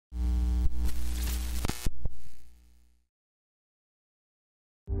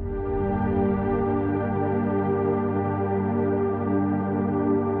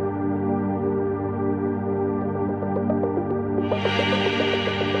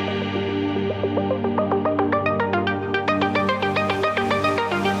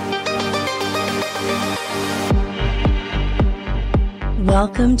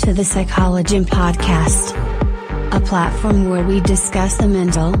Welcome to the Psychology Podcast, a platform where we discuss the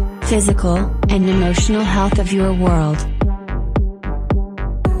mental, physical, and emotional health of your world.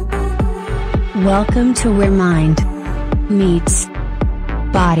 Welcome to where mind meets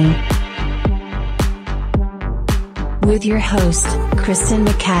body. With your host, Kristen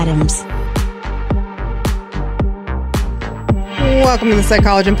McAdams. Welcome to the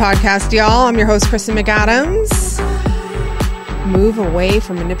Psychology Podcast, y'all. I'm your host, Kristen McAdams. Move away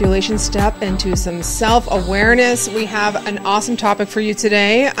from manipulation, step into some self-awareness. We have an awesome topic for you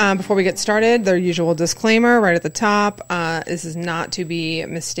today. Before we get started, the usual disclaimer right at the top. This is not to be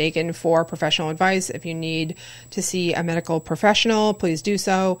mistaken for professional advice. If you need to see a medical professional, please do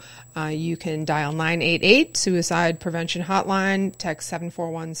so. You can dial 988 Suicide Prevention Hotline, text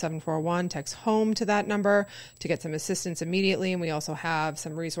 741-741, text HOME to that number to get some assistance immediately. And we also have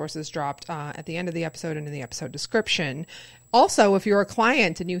some resources dropped at the end of the episode and in the episode description. Also, if you're a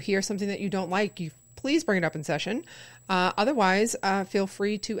client and you hear something that you don't like, please bring it up in session. Otherwise, feel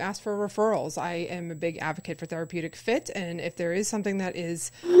free to ask for referrals. I am a big advocate for therapeutic fit, and if there is something that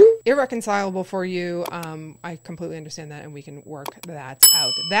is irreconcilable for you, I completely understand that, and we can work that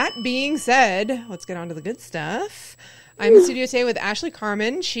out. That being said, let's get on to the good stuff. I'm in studio today with Ashley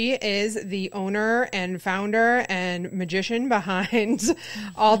Carmen. She is the owner and founder and magician behind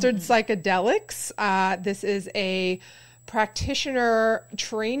Altered Psychedelics. This is a practitioner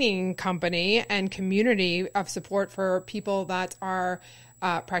training company and community of support for people that are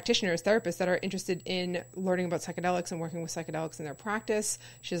practitioners, therapists that are interested in learning about psychedelics and working with psychedelics in their practice.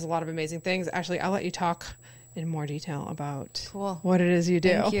 She has a lot of amazing things. Ashley, I'll let you talk in more detail about what it is you do.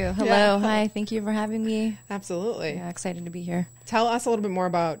 Thank you. Hello. Yeah. Hi. Thank you for having me. Absolutely. Yeah, excited to be here. Tell us a little bit more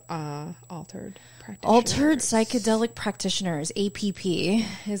about Altered Practitioners. Altered Psychedelic Practitioners, APP,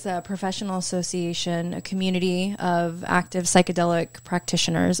 is a professional association, a community of active psychedelic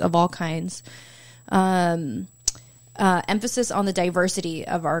practitioners of all kinds. Emphasis on the diversity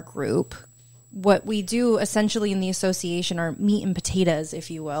of our group. What we do essentially in the association, our meat and potatoes,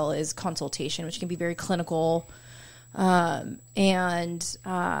 if you will, is consultation, which can be very clinical. But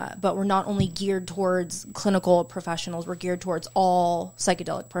we're not only geared towards clinical professionals, we're geared towards all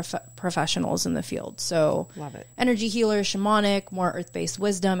psychedelic professionals in the field. So love it. Energy healers, shamanic, more earth-based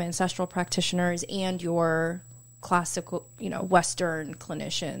wisdom, ancestral practitioners, and your classical, Western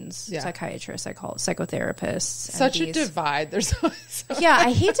clinicians, psychiatrists, psychotherapists. Such a divide. There's yeah,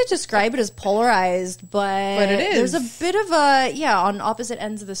 I hate to describe it as polarized, but it is. There's a bit of on opposite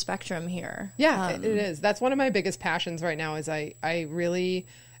ends of the spectrum here. Yeah, it is. That's one of my biggest passions right now is I really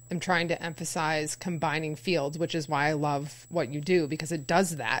am trying to emphasize combining fields, which is why I love what you do, because it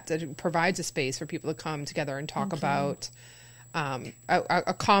does that. It provides a space for people to come together and talk about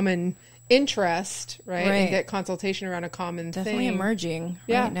a common interest, right? And get consultation around a common thing. Definitely emerging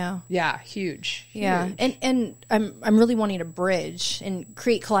right now. Yeah, huge. And I'm really wanting to bridge and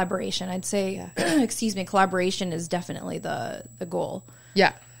create collaboration. I'd say, collaboration is definitely the goal.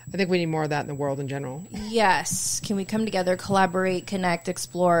 Yeah. I think we need more of that in the world in general. Yes. Can we come together, collaborate, connect,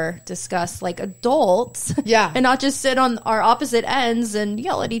 explore, discuss like adults? Yeah. And not just sit on our opposite ends and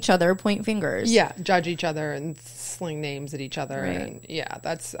yell at each other, point fingers. Yeah. Judge each other and sling names at each other. Right.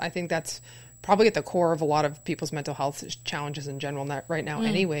 And I think that's probably at the core of a lot of people's mental health challenges in general right now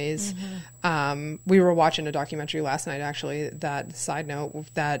anyways. Mm-hmm. We were watching a documentary last night, actually, that side note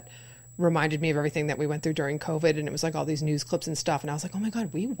that reminded me of everything that we went through during COVID, and it was like all these news clips and stuff, and I was like, oh my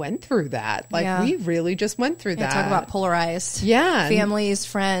God, we went through that. We really just went through that. Talk about polarized. Yeah. Families,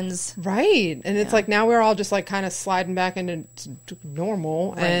 friends. Right. And it's like now we're all just like kind of sliding back into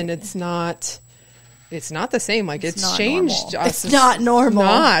normal, and it's not the same. Like it's changed us. It's not normal.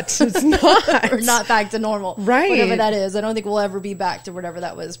 It's not. We're not back to normal. Right. Whatever that is. I don't think we'll ever be back to whatever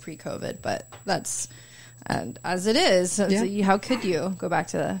that was pre-COVID, but that's... And as it is, how could you go back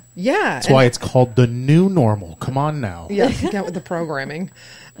to the... Yeah. That's why it's called the new normal. Come on now. Yeah, get with the programming.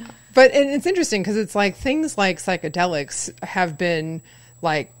 And it's interesting because it's like things like psychedelics have been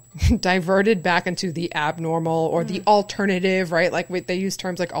like diverted back into the abnormal or the alternative, right? Like they use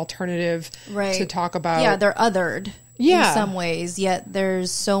terms like alternative to talk about... Yeah, they're othered in some ways, yet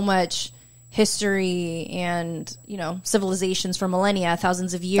there's so much... history and civilizations for millennia,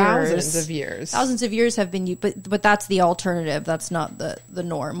 thousands of years have been used, but that's the alternative. That's not the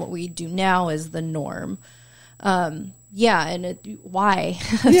norm. What we do now is the norm. Why?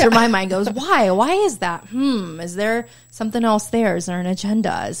 Through my mind goes, why is that? Is there something else there? Is there an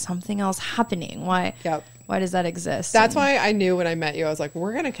agenda? Is something else happening? Why Why does that exist? That's why I knew when I met you, I was like,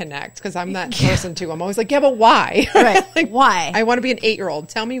 we're going to connect, because I'm that person too. I'm always like, yeah, but why? Right. Like, why? I want to be an 8-year-old.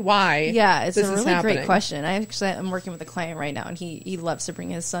 Tell me why. Yeah, it's this a is really happening. great question. I'm working with a client right now, and he loves to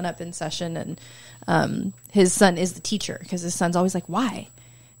bring his son up in session, and his son is the teacher, because his son's always like, why?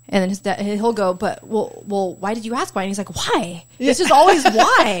 And then his dad, he'll go, but well, why did you ask why? And he's like, why? It's just always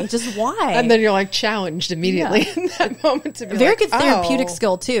why, just why. And then you're like challenged immediately in that moment to be Very like, good therapeutic oh.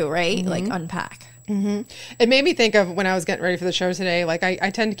 skill too, right? Like unpack. Mm-hmm. It made me think of when I was getting ready for the show today. Like I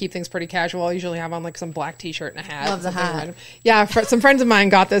tend to keep things pretty casual. I usually have on like some black t-shirt and a hat. Love the hat. Random. Yeah, some friends of mine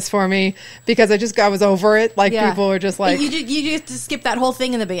got this for me because I was over it. Like people were just like, you just to skip that whole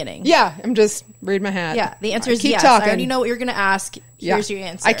thing in the beginning. Yeah, I'm just read my hat. Yeah, the answer is keep yes. talking. I already know what you're going to ask. Here's your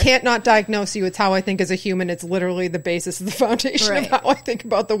answer. I can't not diagnose you. It's how I think as a human. It's literally the basis of the foundation of how I think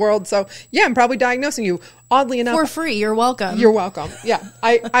about the world. So yeah, I'm probably diagnosing you. Oddly enough, for free. You're welcome. You're welcome. Yeah,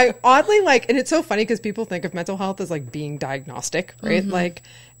 I oddly like, and it's so funny because people think of mental health as like being diagnostic, right? Like,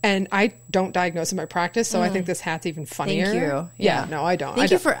 and I don't diagnose in my practice, so I think this hat's even funnier. Thank you. Yeah, no, I don't.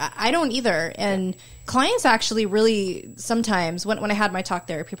 I don't either. And clients actually really sometimes when I had my talk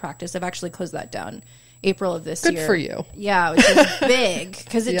therapy practice, I've actually closed that down. April of this year. Good for you. Yeah, which is big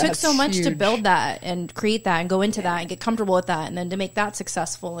because it took so much huge. to build that and create that and go into that and get comfortable with that and then to make that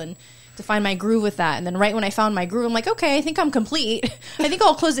successful and to find my groove with that. And then right when I found my groove, I'm like, okay, I think I'm complete. I think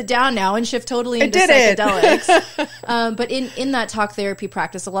I'll close it down now and shift totally into psychedelics. But in that talk therapy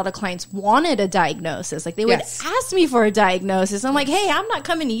practice, a lot of clients wanted a diagnosis. Like they would ask me for a diagnosis. I'm like, hey, I'm not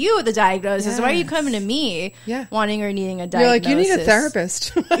coming to you with a diagnosis. Why are you coming to me wanting or needing a diagnosis? You're like, you need a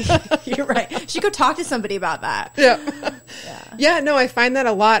therapist. You're right. You should go talk to somebody about that. Yeah, no, I find that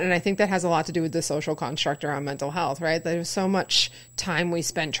a lot. And I think that has a lot to do with the social construct around mental health, right? There's so much time we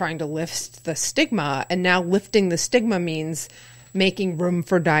spent trying to lift the stigma, and now lifting the stigma means making room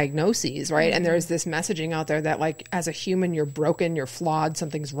for diagnoses, right? And there's this messaging out there that like, as a human, you're broken, you're flawed,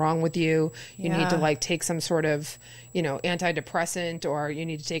 something's wrong with you. You need to like take some sort of, antidepressant, or you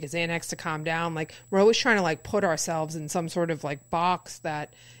need to take a Xanax to calm down. Like we're always trying to like put ourselves in some sort of like box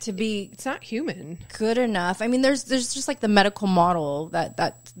that it's not human. Good enough. I mean, there's just like the medical model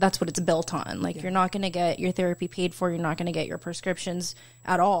that's what it's built on. Like you're not going to get your therapy paid for. You're not going to get your prescriptions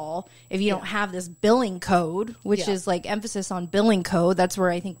at all if you don't have this billing code, which is like emphasis on billing code. That's where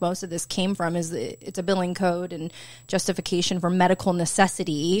I think most of this came from, is it's a billing code and justification for medical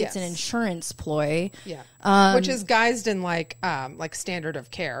necessity. It's an insurance ploy. Which is guised in like standard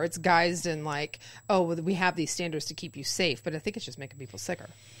of care. It's guised in like, oh, we have these standards to keep you safe, but I think it's just making people sicker.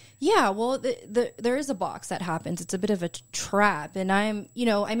 Yeah, well, there is a box that happens. It's a bit of a trap, and I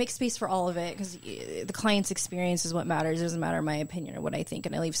make space for all of it because the client's experience is what matters. It doesn't matter my opinion or what I think,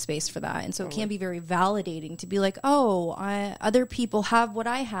 and I leave space for that. And so it can be very validating to be like, oh, other people have what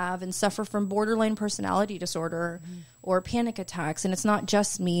I have and suffer from borderline personality disorder or panic attacks, and it's not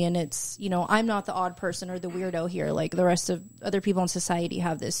just me, and it's, I'm not the odd person or the weirdo here. Like the rest of other people in society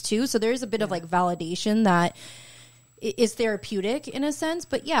have this too. So there's a bit of like validation that is therapeutic in a sense,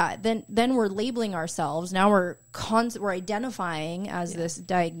 but then we're labeling ourselves. Now we're identifying as this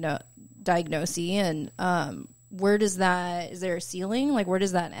diagnosis, and where does that? Is there a ceiling? Like where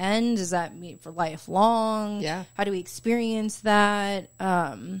does that end? Does that mean for lifelong? Yeah. How do we experience that?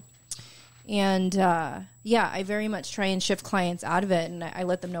 I very much try and shift clients out of it, and I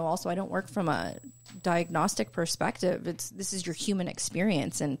let them know also I don't work from a diagnostic perspective. This is your human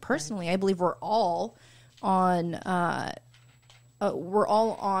experience, and personally, I believe we're all on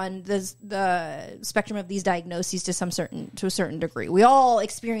the spectrum of these diagnoses to a certain degree. We all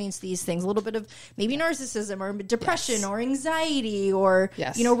experience these things, a little bit of maybe narcissism or depression or anxiety or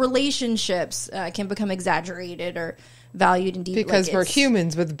relationships can become exaggerated or valued and deep because we're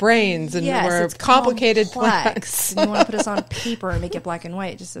humans with brains and we're complicated plants. You want to put us on paper and make it black and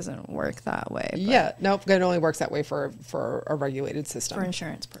white. It just doesn't work that way. Nope. It only works that way for a regulated system. For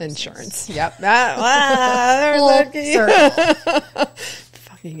insurance purposes. Insurance. Yep. There's that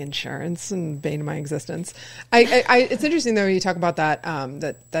fucking insurance and bane of my existence. It's interesting though, you talk about that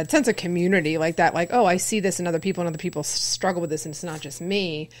that sense of community, like that, like, oh, I see this in other people and other people struggle with this and it's not just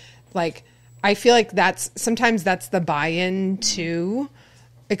me. Like, I feel like sometimes that's the buy-in to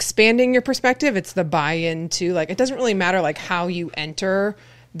expanding your perspective. It's the buy-in to, like, it doesn't really matter like how you enter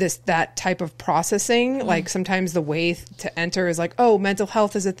that type of processing. Like sometimes the way to enter is like, oh, mental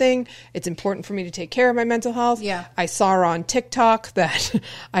health is a thing. It's important for me to take care of my mental health. Yeah. I saw on TikTok that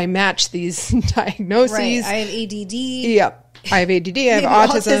I match these diagnoses. Right. I have ADD. Yep. I have ADD. I have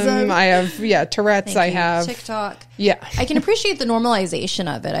autism. I have, Tourette's. I have TikTok. Yeah. I can appreciate the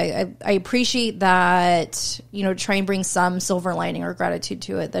normalization of it. I appreciate that, try and bring some silver lining or gratitude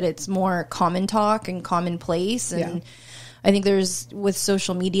to it, that it's more common talk and commonplace. And I think with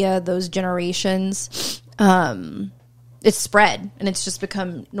social media, those generations, it's spread and it's just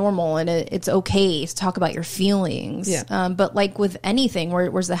become normal, and it's okay to talk about your feelings. Yeah. But like with anything,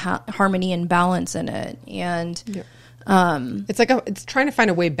 where's the harmony and balance in it? And it's trying to find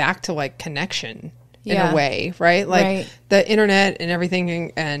a way back to like connection in a way, right? Like the internet and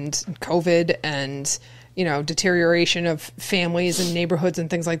everything, and COVID, and deterioration of families and neighborhoods and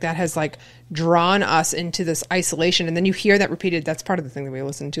things like that has like drawn us into this isolation. And then you hear that repeated. That's part of the thing that we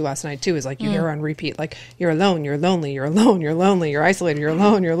listened to last night too, is like you hear on repeat, like you're alone, you're lonely, you're alone, you're lonely, you're isolated, you're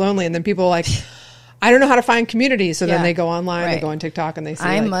alone, you're lonely. And then people are like, I don't know how to find community. So then they go online, they go on TikTok, and they say,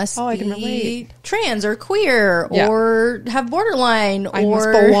 I can relate. Trans or queer or have borderline I or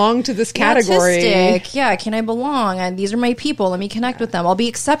must belong to this category. Autistic. Yeah, can I belong? And these are my people. Let me connect with them. I'll be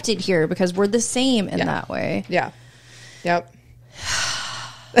accepted here because we're the same in that way. Yeah. Yep.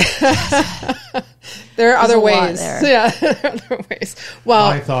 There are other ways. Yeah, there are other ways. Well,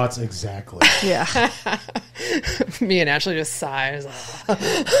 my thoughts exactly. Yeah. Me and Ashley just sigh.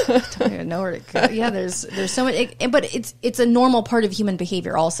 Don't even know where to go. Yeah, there's so much, but it's a normal part of human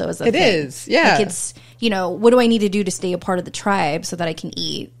behavior. Also, as it is. Yeah, like it's what do I need to do to stay a part of the tribe so that I can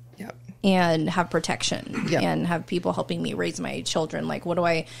eat and have protection and have people helping me raise my children? Like, what do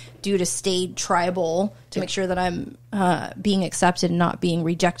I do to stay tribal to make sure that I'm being accepted and not being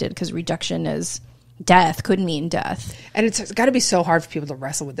rejected? Because rejection is death, could mean death. And it's got to be so hard for people to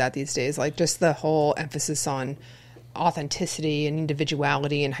wrestle with that these days. Like just the whole emphasis on authenticity and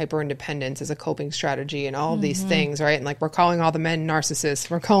individuality and hyper independence as a coping strategy and all of these things, right? And like we're calling all the men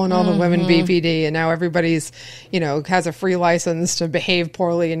narcissists, we're calling all the women BPD, and now everybody's has a free license to behave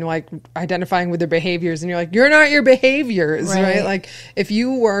poorly and like identifying with their behaviors, and you're like, you're not your behaviors, right? Like if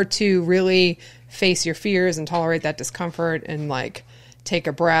you were to really face your fears and tolerate that discomfort and like take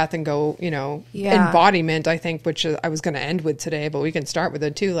a breath and go, embodiment, I think, which I was going to end with today, but we can start with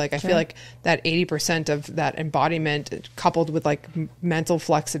it too. Like, I feel like that 80% of that embodiment coupled with like mental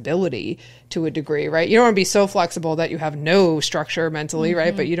flexibility to a degree, right? You don't want to be so flexible that you have no structure mentally,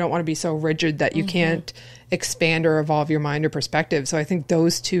 right? But you don't want to be so rigid that you can't expand or evolve your mind or perspective. So I think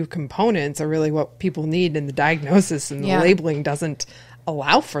those two components are really what people need, in the diagnosis, and the labeling doesn't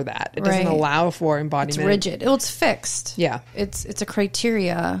allow for that. It doesn't allow for embodiment. It's rigid. It's fixed. Yeah. It's a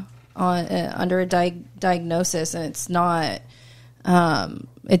criteria on under a diagnosis, and it's not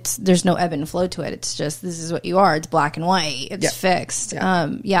there's no ebb and flow to it. It's just, this is what you are. It's black and white. It's fixed.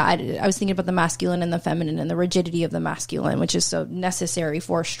 Yeah. I was thinking about the masculine and the feminine and the rigidity of the masculine, which is so necessary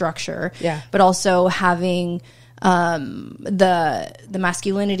for structure. Yeah. But also having the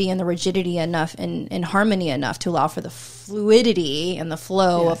masculinity and the rigidity enough in harmony enough to allow for the fluidity and the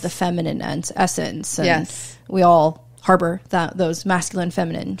flow of the feminine essence. And we all harbor those masculine,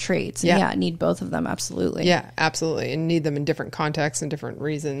 feminine traits. And need both of them. Absolutely. Yeah, absolutely. And need them in different contexts and different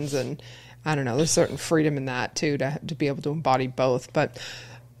reasons. And I don't know, there's certain freedom in that too, to be able to embody both. But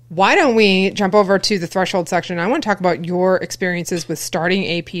why don't we jump over to the threshold section? I want to talk about your experiences with starting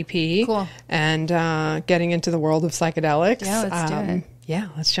APP and getting into the world of psychedelics. Yeah, let's do it. Yeah,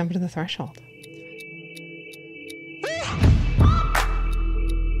 let's jump into the threshold.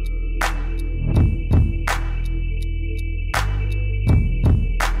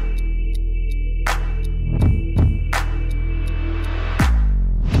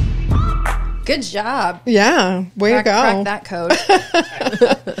 Good job. Yeah, way to go. Crack that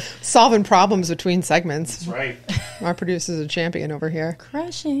code. Solving problems between segments. That's right. Our producer's a champion over here.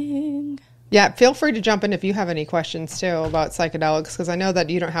 Crushing. Yeah, feel free to jump in if you have any questions too about psychedelics, because I know that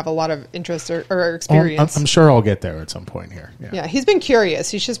you don't have a lot of interest or experience. I'm sure I'll get there at some point here. Yeah, he's been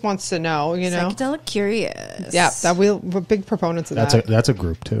curious. He just wants to know, Psychedelic curious. Yeah, we're big proponents of that. That's a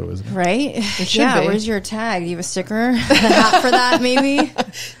group too, isn't it? Right? It should be. Where's your tag? Do you have a sticker? A hat for that, maybe?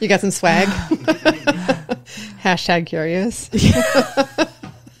 You got some swag? Hashtag curious.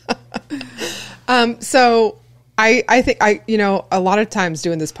 So I think a lot of times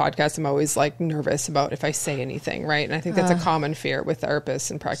doing this podcast, I'm always like nervous about if I say anything, right? And I think that's a common fear with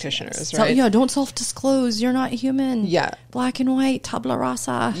therapists and practitioners, right? Yeah, don't self-disclose. You're not human. Yeah. Black and white, tabula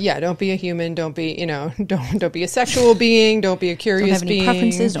rasa. Yeah, don't be a human. Don't be, don't be a sexual being. Don't be a curious being. Don't have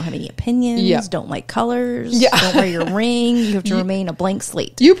any preferences. Don't have any opinions. Yeah. Don't like colors. Yeah. Don't wear your ring. You have to remain a blank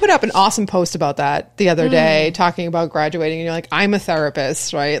slate. You put up an awesome post about that the other day, talking about graduating, and you're like, I'm a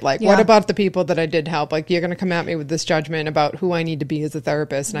therapist, right? Like, what about the people that I did help? Like, you're going to come at me with this judgment about who I need to be as a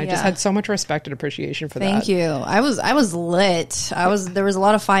therapist, and I just had so much respect and appreciation for that. Thank you. I was lit. There was a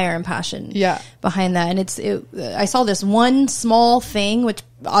lot of fire and passion behind that, and I saw this one small thing which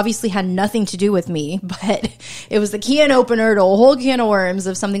obviously had nothing to do with me, but it was the can opener to a whole can of worms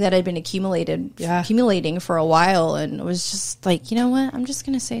of something that had been accumulating for a while, and it was just like, you know what, I'm just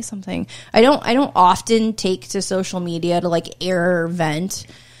gonna say something. I don't often take to social media to like air or vent,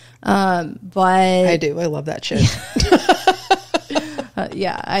 but I do. I love that shit.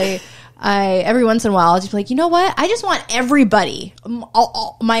 I every once in a while I'll just be like, you know what? I just want everybody,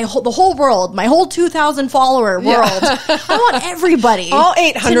 the whole world, my whole 2,000 follower world. I want everybody, all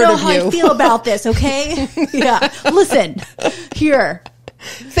 800 to know how I feel about this. Okay, listen here.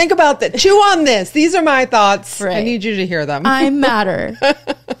 Think about that. Chew on this. These are my thoughts. Right. I need you to hear them. I matter.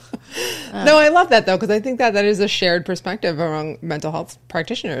 No, I love that though, because I think that is a shared perspective among mental health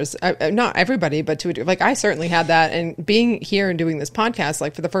practitioners. Not everybody, but like I certainly had that. And being here and doing this podcast,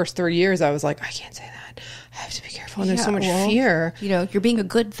 like for the first 3 years, I was like, I can't say that. I have to be careful. And there's so much fear. You're being a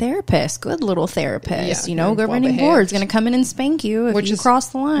good therapist, good little therapist. Governing board's going to come in and spank you if you cross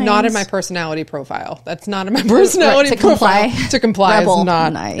the line. Not in my personality profile. That's not in my personality profile. To comply Rebel. Is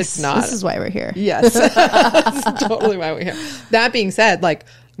not. Nice. It's not. This is why we're here. Yes. That's totally why we're here. That being said, like,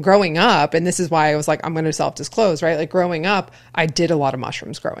 growing up, and this is why I was like, I'm going to self-disclose, right? Like growing up, I did a lot of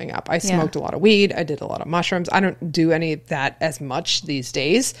mushrooms growing up. I smoked a lot of weed. I did a lot of mushrooms. I don't do any of that as much these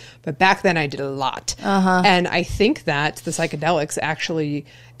days, but back then I did a lot. And I think that the psychedelics actually,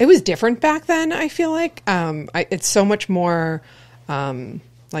 it was different back then. I feel like it's so much more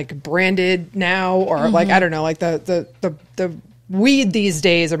like branded now, or like, I don't know, like the weed these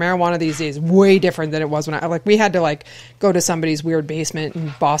days or marijuana these days way different than it was when we had to like go to somebody's weird basement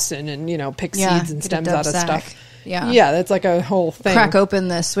in Boston and pick seeds and stems out of stuff. Yeah, that's like a whole thing. Crack open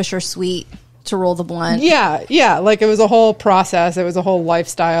the Swisher Sweet to roll the blunt. Yeah, like it was a whole process. It was a whole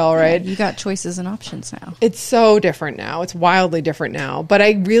lifestyle, right? You got choices and options now. It's so different now. It's wildly different now. But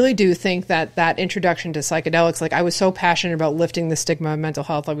I really do think that introduction to psychedelics, like I was so passionate about lifting the stigma of mental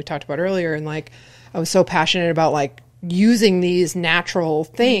health, like we talked about earlier, and like I was so passionate about like using these natural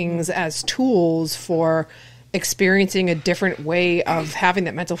things as tools for experiencing a different way of having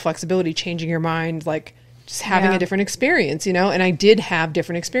that mental flexibility, changing your mind, like just having a different experience, and I did have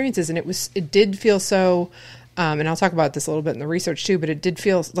different experiences, and it did feel so, and I'll talk about this a little bit in the research too, but it did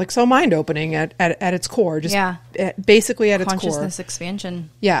feel like so mind opening at its core, just basically at its core. Consciousness expansion.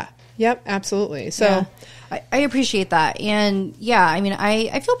 Yeah. Yep. Absolutely. So I appreciate that. And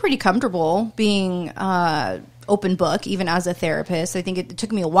I feel pretty comfortable being, open book, even as a therapist. I think it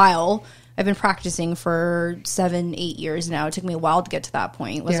took me a while. I've been practicing for 7-8 years now. It took me a while to get to that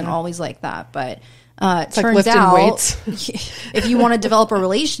point. It wasn't always like that, but it turns out weights. If you want to develop a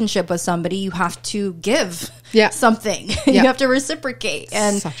relationship with somebody, you have to give something. You have to reciprocate.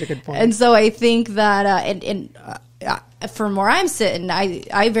 And such a good point. And so I think that from where I'm sitting,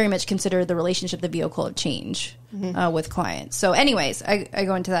 I very much consider the relationship the vehicle of change with clients. So anyways, I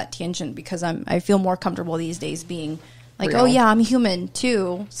go into that tangent because I feel more comfortable these days being like, real. Oh yeah, I'm human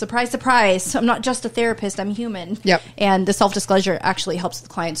too. Surprise, surprise. I'm not just a therapist. I'm human. Yep. And the self-disclosure actually helps the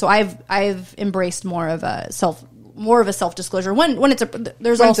client. So I've embraced more of a self-disclosure when it's appropriate.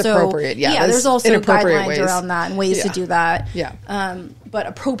 There's also guidelines ways around that and ways to do that. Yeah. But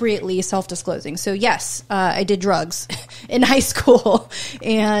appropriately self-disclosing. So yes, I did drugs in high school,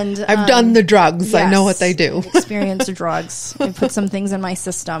 and I've done the drugs. Yes, I know what they do. Experienced drugs. I put some things in my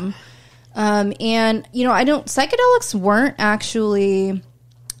system, and psychedelics weren't actually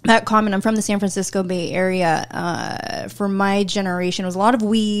that common. I'm from the San Francisco Bay Area. For my generation, it was a lot of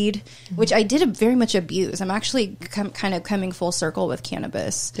weed, which I did very much abuse. I'm actually kind of coming full circle with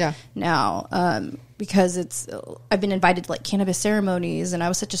cannabis now, because I've been invited to like cannabis ceremonies, and I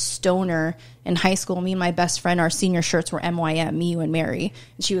was such a stoner in high school. Me and my best friend, our senior shirts were MYM, me, you, and Mary.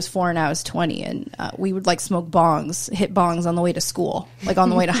 And she was 4 and I was 20, and we would like hit bongs on the way to school, like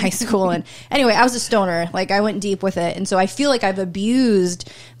on the way to high school. And anyway, I was a stoner. Like I went deep with it, and so I feel like I've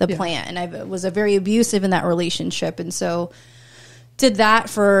abused the plant, and I was very abusive in that relationship, and so did that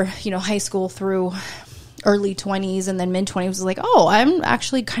for high school through early 20s and then mid 20s was like, oh, I'm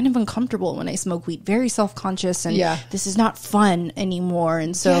actually kind of uncomfortable when I smoke weed, very self-conscious, and this is not fun anymore.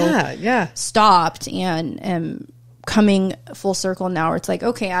 And so stopped and coming full circle now where it's like,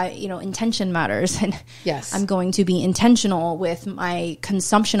 okay, intention matters, and I'm going to be intentional with my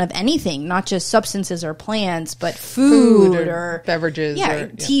consumption of anything, not just substances or plants, but food or beverages,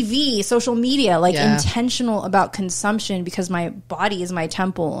 TV, social media, intentional about consumption, because my body is my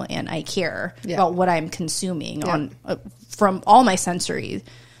temple and I care about what I'm consuming on from all my sensory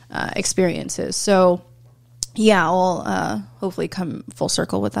experiences. So I'll hopefully come full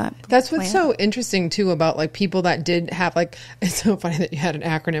circle with that. That's what's so interesting too about like people that did have like, it's so funny that you had an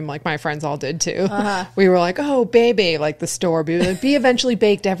acronym like my friends all did too. We were like, oh, baby, like the store, be eventually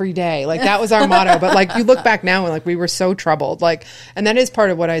baked every day. Like that was our motto. But like you look back now and like we were so troubled. Like, and that is part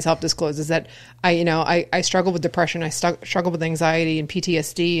of what I self-disclose is that I struggle with depression. I struggle with anxiety and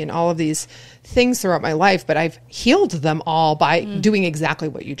PTSD and all of these things throughout my life, but I've healed them all by doing exactly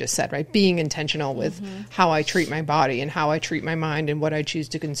what you just said, right? Being intentional with how I treat my body and how I treat my mind and what I choose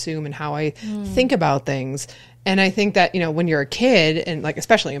to consume and how I think about things. And I think that, when you're a kid and like,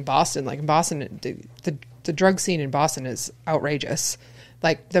 especially in Boston, the drug scene in Boston is outrageous.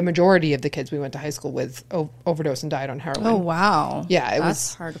 Like the majority of the kids we went to high school with overdosed and died on heroin. Oh, wow. Yeah,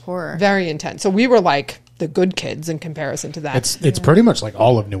 That's hardcore. Very intense. So we were like the good kids in comparison to that. It's pretty much like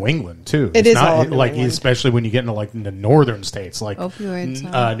all of New England too. It's not all of New England. Especially when you get into like the northern states, like opioids,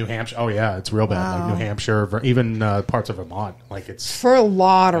 New Hampshire. Oh yeah, it's real bad. Like New Hampshire, even parts of Vermont. Like it's for a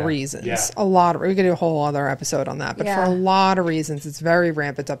lot of reasons. Yeah. We could do a whole other episode on that, but for a lot of reasons, it's very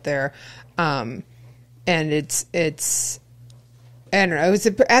rampant up there, and it's. I don't know. It was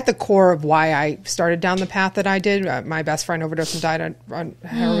at the core of why I started down the path that I did. My best friend overdosed and died on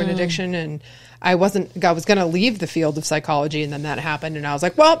heroin addiction, and I was going to leave the field of psychology, and then that happened, and I was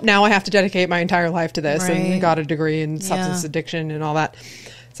like, well, now I have to dedicate my entire life to this, and got a degree in substance addiction and all that,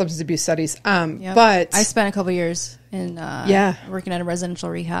 substance abuse studies. But I spent a couple years in working at a residential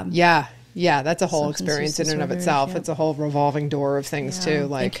rehab. Yeah, that's a whole experience in and of itself. Yep. It's a whole revolving door of things too.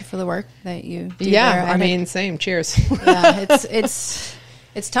 Like, thank you for the work that you do. Yeah, I mean, same. Cheers.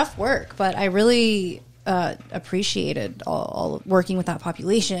 It's tough work, but I really appreciated all working with that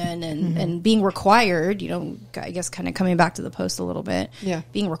population and being required. I guess kind of coming back to the post a little bit. Yeah,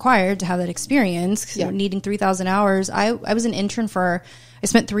 being required to have that experience. Needing 3,000 hours. I was an intern I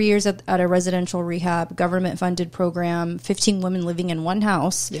spent 3 years at a residential rehab, government-funded program, 15 women living in one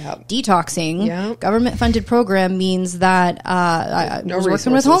house, detoxing. Yep. Government-funded program means that I was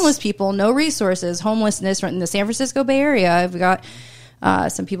working with homeless people, no resources, homelessness in the San Francisco Bay Area. I've got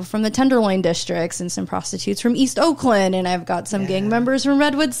some people from the Tenderloin districts and some prostitutes from East Oakland, and I've got some gang members from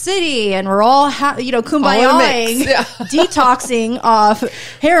Redwood City, and we're all kumbayaing, detoxing off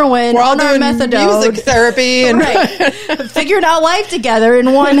heroin, we're all on our doing methadone, music therapy, and figuring out life together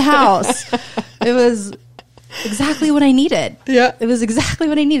in one house. It was exactly what I needed. Yeah, it was exactly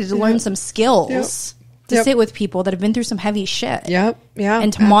what I needed to learn some skills. To sit with people that have been through some heavy shit. And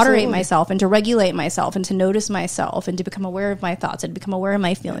to moderate myself and to regulate myself and to notice myself and to become aware of my thoughts and become aware of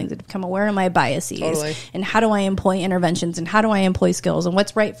my feelings and to become aware of my biases. Totally. And how do I employ interventions and how do I employ skills and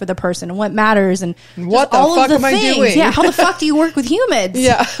what's right for the person and what matters and what the fuck am I doing? Yeah, how the fuck do you work with humans?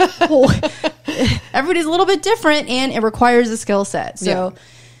 Yeah. Everybody's a little bit different and it requires a skill set. So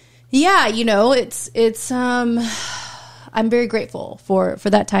it's I'm very grateful for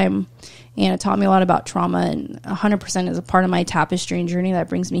that time. And it taught me a lot about trauma, and 100% is a part of my tapestry and journey that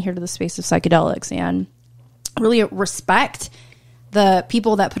brings me here to the space of psychedelics, and really respect the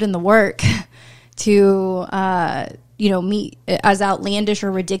people that put in the work to, meet, as outlandish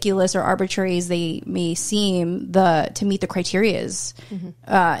or ridiculous or arbitrary as they may seem, to meet the criterias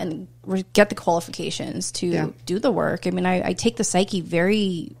and get the qualifications to do the work. I mean, I take the psyche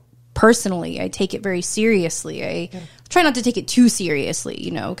very personally. I take it very seriously. I try not to take it too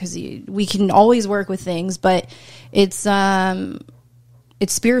seriously, because we can always work with things, but it's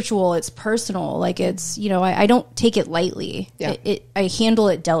spiritual, it's personal. Like it's, I don't take it lightly. Yeah. I handle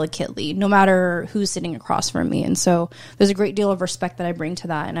it delicately, no matter who's sitting across from me. And so there's a great deal of respect that I bring to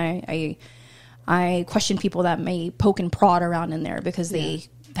that. And I question people that may poke and prod around in there because they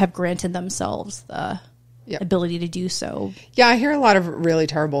have granted themselves the ability to do so. Yeah, I hear a lot of really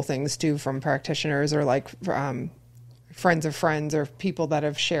terrible things too from practitioners or like friends of friends or people that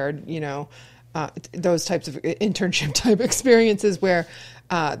have shared, those types of internship type experiences where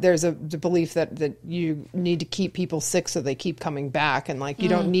there's the belief that you need to keep people sick so they keep coming back, and like you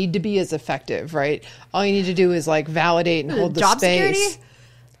don't need to be as effective, right? All you need to do is like validate and hold the job space. Security?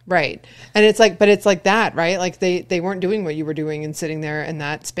 Right. And it's like, but it's like that, right? Like they weren't doing what you were doing and sitting there in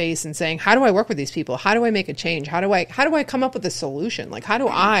that space and saying, how do I work with these people? How do I make a change? How do I come up with a solution? Like, how do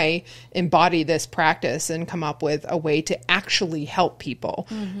I embody this practice and come up with a way to actually help people?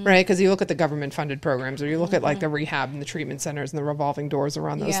 Right. Because you look at the government funded programs, or you look at like the rehab and the treatment centers and the revolving doors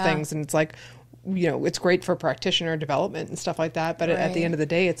around those things. And it's like, you know, it's great for practitioner development and stuff like that. But at the end of the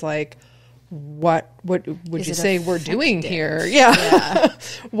day, it's like, what would you say we're doing here?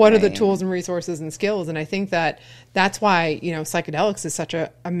 What are the tools and resources and skills? And I think that's why, you know, psychedelics is such an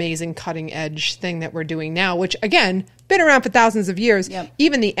amazing cutting edge thing that we're doing now, which again, been around for thousands of years.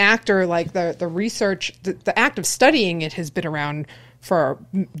 Even the actor, like the research, the act of studying it has been around for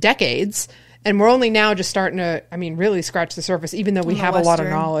decades. And we're only now just starting to, I mean, really scratch the surface, even though we have a lot of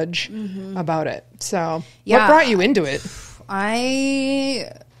knowledge about it. So what brought you into it?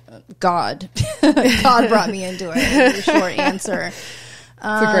 God brought me into it. The short answer. It's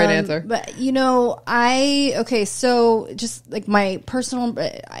a great answer. But you know, so just like my personal,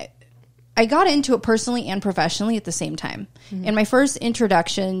 I got into it personally and professionally at the same time. And my first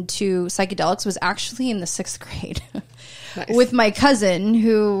introduction to psychedelics was actually in the 6th grade. With my cousin,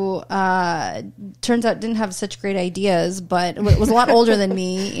 who turns out didn't have such great ideas, but was a lot older than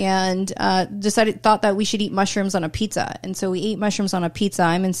me, and thought that we should eat mushrooms on a pizza. And so we ate mushrooms on a pizza.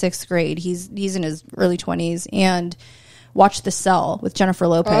 I'm in 6th grade. He's in his early 20s, and watched The Cell with Jennifer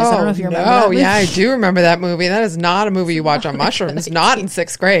Lopez. I don't know if you remember that movie. Yeah, I do remember that movie. That is not a movie you watch on mushrooms, not in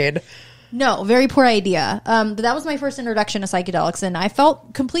 6th grade. No, very poor idea. But that was my first introduction to psychedelics, and I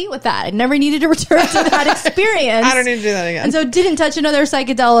felt complete with that. I never needed to return to that experience. I don't need to do that again. And so didn't touch another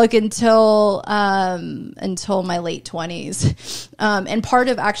psychedelic until my late 20s. And part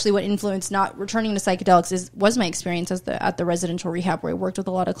of actually what influenced not returning to psychedelics was my experience at the residential rehab, where I worked with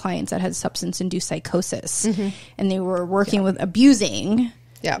a lot of clients that had substance-induced psychosis. And they were working with abusing...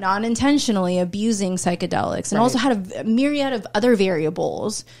 non-intentionally abusing psychedelics, and also had a myriad of other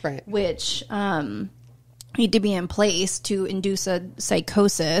variables, which need to be in place to induce a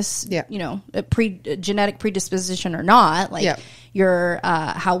psychosis. You know, a genetic predisposition or not, like your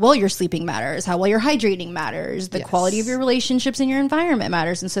how well you're sleeping matters, how well you're hydrating matters, the quality of your relationships and your environment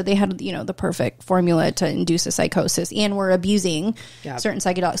matters. And so they had, you know, the perfect formula to induce a psychosis, and were abusing certain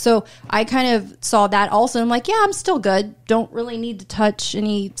psychedelics. So I kind of saw that also. I'm like, I'm still good. Don't really need to touch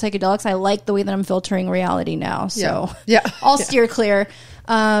any psychedelics. I like the way that I'm filtering reality now. So I'll steer clear.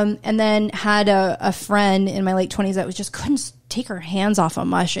 And then had a friend in my late 20s that just couldn't take her hands off a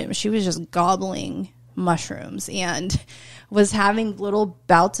mushroom. She was just gobbling mushrooms and was having little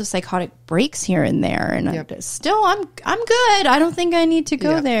bouts of psychotic breaks here and there. And I'm good. I don't think I need to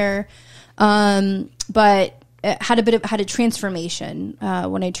go there. But it had a transformation.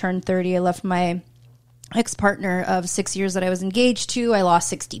 When I turned 30, I left my ex-partner of 6 years that I was engaged to. I lost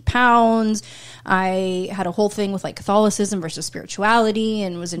 60 pounds. I had a whole thing with like Catholicism versus spirituality,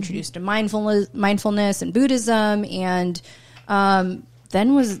 and was introduced to mindfulness and Buddhism, and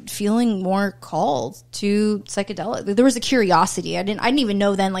then was feeling more called to psychedelic. There was a curiosity. I didn't even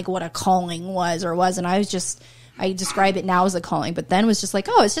know then like what a calling was, and I describe it now as a calling, but then was just like,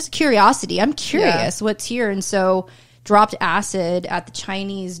 oh, it's just a curiosity. I'm curious what's here. And so dropped acid at the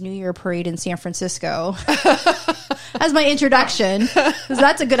Chinese New Year parade in San Francisco as my introduction, because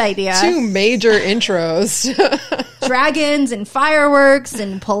that's a good idea. 2 major intros. Dragons and fireworks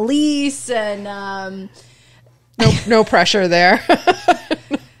and police and no pressure there.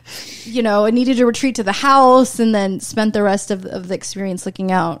 You know, I needed to retreat to the house, and then spent the rest of the experience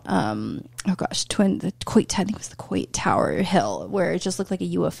looking out. I think it was the Coit Tower Hill, where it just looked like a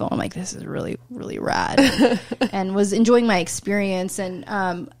UFO. I'm like, this is really, really rad, and was enjoying my experience.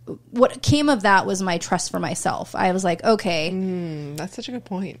 And what came of that was my trust for myself. I was like, okay, that's such a good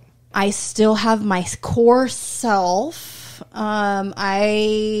point. I still have my core self.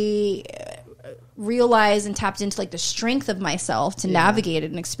 I realized and tapped into like the strength of myself to navigate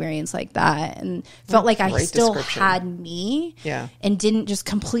an experience like that, and felt like I still had me, and didn't just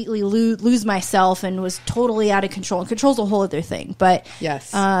completely lose myself and was totally out of control. And control's a whole other thing, but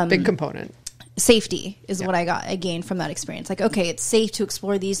big component. Safety is what I gained from that experience. Like, okay, it's safe to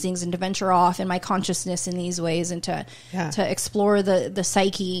explore these things and to venture off in my consciousness in these ways, and to explore the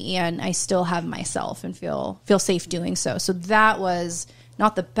psyche, and I still have myself and feel safe doing so. So that was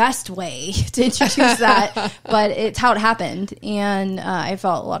not the best way to introduce that, but it's how it happened, and I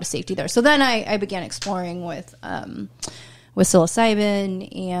felt a lot of safety there. So then I began exploring with psilocybin,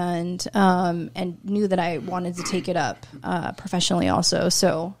 and knew that I wanted to take it up professionally also.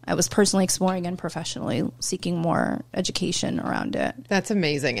 So I was personally exploring and professionally seeking more education around it. That's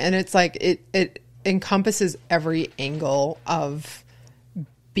amazing, and it's like it encompasses every angle of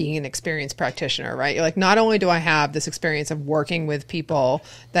being an experienced practitioner, right? You're like, not only do I have this experience of working with people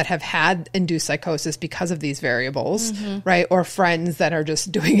that have had induced psychosis because of these variables, right? Or friends that are just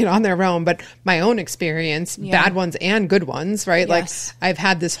doing it on their own, but my own experience, bad ones and good ones, right? Yes. Like I've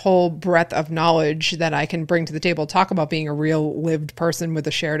had this whole breadth of knowledge that I can bring to the table, talk about being a real lived person with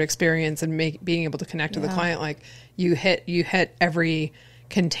a shared experience and being able to connect to the client. Like you hit every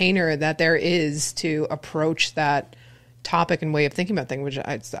container that there is to approach that topic and way of thinking about things, which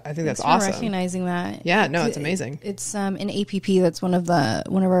I think that's awesome. Recognizing that. Yeah, no, it's amazing. It's in APP. That's one of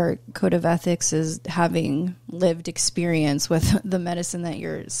our code of ethics is having lived experience with the medicine that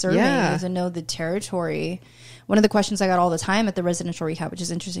you're serving. Yeah. To know the territory. One of the questions I got all the time at the residential rehab, which is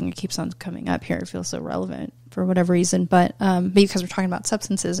interesting, it keeps on coming up here. It feels so relevant for whatever reason, but because we're talking about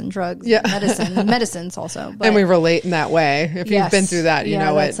substances and drugs, and medicines also, but, and we relate in that way. If you've been through that, you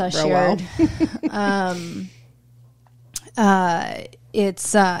know it real well.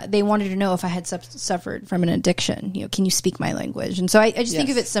 They wanted to know if I had suffered from an addiction. You know, can you speak my language? And so I just think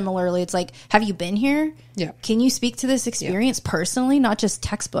of it similarly. It's like, have you been here? Yeah. Can you speak to this experience personally, not just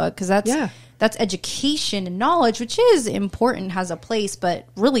textbook? Because that's education and knowledge, which is important, has a place, but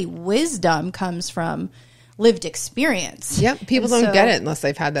really wisdom comes from lived experience. Yep. People don't get it unless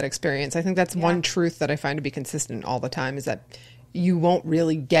they've had that experience. I think that's one truth that I find to be consistent all the time is that you won't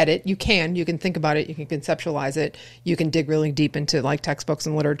really get it. You can think about it. You can conceptualize it. You can dig really deep into like textbooks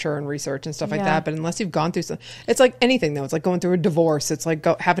and literature and research and stuff like that. But unless you've gone through some, it's like anything though. It's like going through a divorce. It's like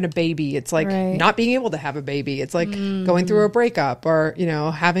having a baby. It's like not being able to have a baby. It's like going through a breakup or, you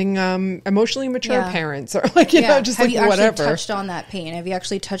know, having emotionally mature parents or like, you know, just like whatever. Have you actually touched on that pain? Have you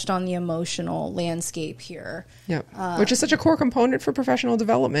actually touched on the emotional landscape here? Yeah. Which is such a core component for professional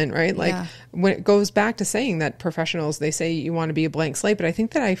development, right? Like when it goes back to saying that professionals, they say you want to be a blank slate, but I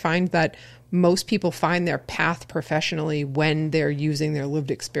think that I find that most people find their path professionally when they're using their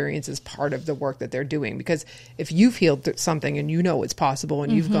lived experience as part of the work that they're doing. Because if you've healed something and you know it's possible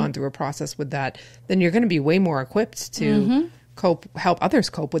and you've gone through a process with that, then you're going to be way more equipped to help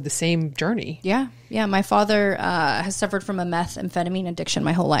others cope with the same journey. Yeah. My father has suffered from a methamphetamine addiction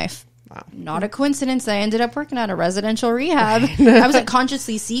my whole life. Wow. Not a coincidence that I ended up working at a residential rehab. I wasn't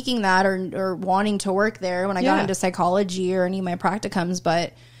consciously seeking that or wanting to work there when I got into psychology or any of my practicums,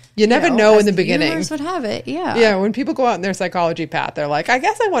 but you never know in the beginning. Universe would have it, Yeah, when people go out in their psychology path, they're like, I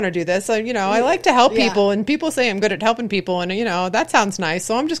guess I want to do this. So, you know, I like to help people, and people say I'm good at helping people, and, you know, that sounds nice,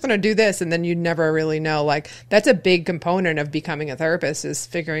 so I'm just going to do this. And then you never really know. Like, that's a big component of becoming a therapist is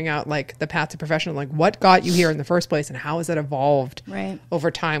figuring out, like, the path to professional. Like, what got you here in the first place, and how has it evolved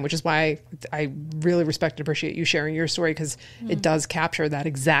over time, which is why I really respect and appreciate you sharing your story, because it does capture that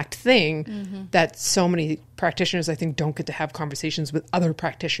exact thing that so many practitioners, I think, don't get to have conversations with other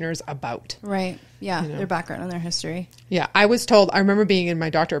practitioners about. Right. Yeah. You know? Their background and their history. Yeah. I was told, I remember being in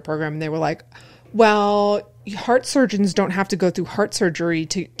my doctorate program and they were like, well, heart surgeons don't have to go through heart surgery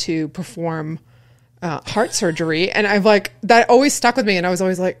to perform heart surgery. And I've like, that always stuck with me. And I was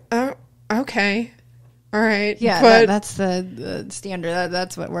always like, oh, okay. All right. Yeah, but that's the standard.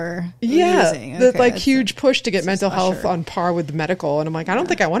 That's what we're using. Okay, the like huge push to get mental health on par with the medical. And I'm like, I don't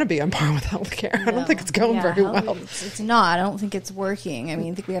think I want to be on par with healthcare. I don't think it's going very well. It's not. I don't think it's working. I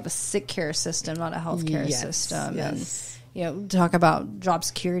mean, I think we have a sick care system, not a healthcare system. Yes. And, you know, talk about job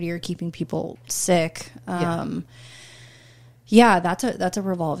security or keeping people sick. Yeah, that's a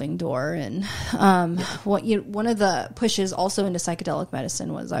revolving door, and one of the pushes also into psychedelic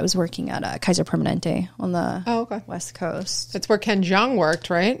medicine was I was working at Kaiser Permanente on the West Coast. That's where Ken Jeong worked,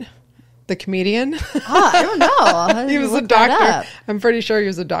 right? The comedian. I don't know. He was a doctor. I'm pretty sure he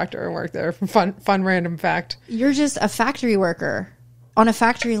was a doctor and worked there. Fun random fact. You're just a factory worker on a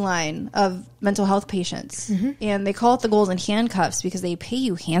factory line of mental health patients, and they call it the golden handcuffs because they pay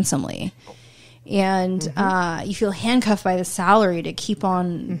you handsomely. And you feel handcuffed by the salary to keep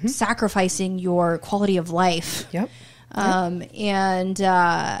on sacrificing your quality of life. And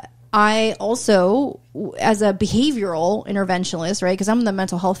I also, as a behavioral interventionist, right, because I'm the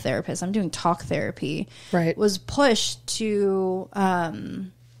mental health therapist, I'm doing talk therapy, was pushed to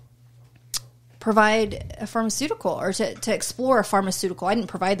provide a pharmaceutical or to explore a pharmaceutical. I didn't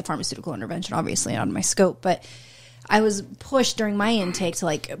provide the pharmaceutical intervention, obviously, not in my scope, but I was pushed during my intake to,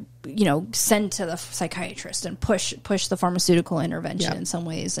 like, you know, send to the psychiatrist and push the pharmaceutical intervention in some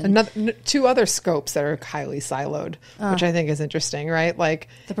ways. And two other scopes that are highly siloed, which I think is interesting, right? Like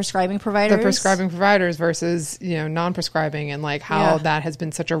the prescribing providers versus, you know, non-prescribing, and like how that has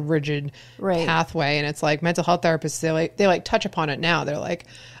been such a rigid pathway. And it's like mental health therapists, they like touch upon it now. They're like,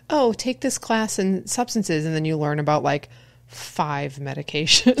 oh, take this class in substances, and then you learn about like 5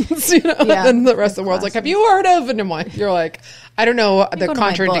 medications, and the rest of the world's like, have you heard of? And you're like, I don't know the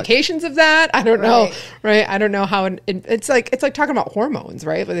contraindications of that. I don't know, right? I don't know how it's like talking about hormones,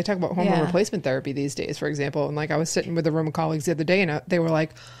 right? Like they talk about hormone replacement therapy these days, for example. And like I was sitting with a room of colleagues the other day, and they were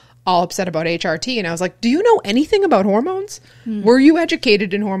like all upset about HRT, and I was like, do you know anything about hormones? Were you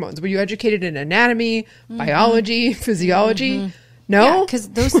educated in hormones? Were you educated in anatomy, biology, physiology? No, because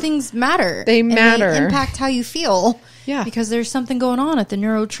those things matter. They matter. They impact how you feel. Yeah. Because there's something going on at the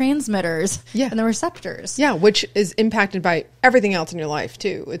neurotransmitters and the receptors. Yeah, which is impacted by everything else in your life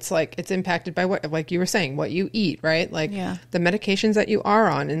too. It's like it's impacted by what, like you were saying, what you eat, right? Like the medications that you are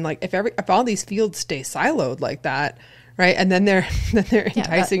on, and like if all these fields stay siloed like that, right? And then they're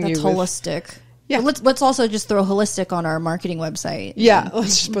enticing you. That's holistic. Yeah. Let's also just throw holistic on our marketing website. Yeah,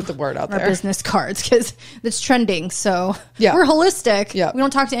 let's just put the word out there. Our business cards, because it's trending. So we're holistic. Yeah. We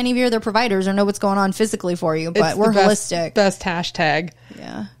don't talk to any of your other providers or know what's going on physically for you, but we're holistic. Best hashtag.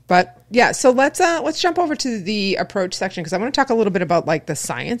 Yeah. But yeah, so let's jump over to the approach section, because I want to talk a little bit about like the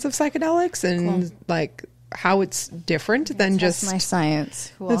science of psychedelics and like how it's different than just my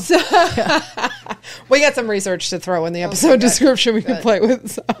science. Cool. We got some research to throw in the episode description we can play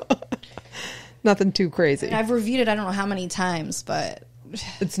with. So. Nothing too crazy. I've reviewed it I don't know how many times, but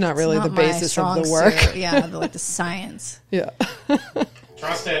it's not really the basis of the work. Suit. Yeah, like the science. Yeah.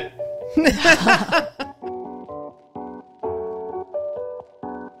 Trust it.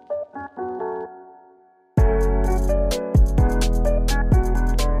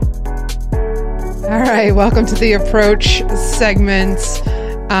 All right, welcome to the approach segment.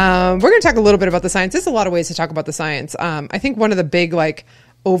 We're going to talk a little bit about the science. There's a lot of ways to talk about the science. I think one of the big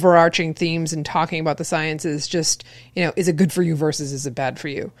overarching themes in talking about the science is just, is it good for you versus is it bad for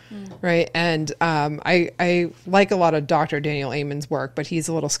you? Right. And I like a lot of Dr. Daniel Amen's work, but he's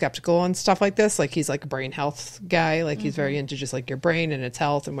a little skeptical on stuff like this. Like he's like a brain health guy. Like he's very into just like your brain and its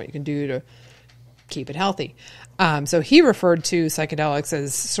health and what you can do to keep it healthy. So he referred to psychedelics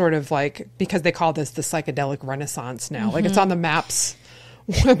as sort of like, because they call this the psychedelic renaissance now. Like it's on the MAPS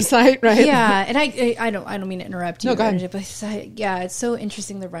website, right? Yeah, and I don't mean to interrupt you. No, go ahead. But it's so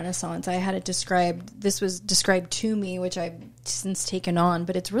interesting, the Renaissance. I had it described. This was described to me, which I've since taken on.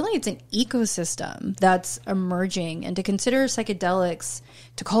 But it's an ecosystem that's emerging, and to consider psychedelics,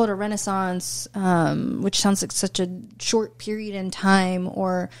 to call it a Renaissance, which sounds like such a short period in time,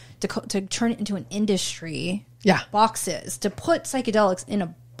 or to turn it into an industry. Yeah, boxes to put psychedelics in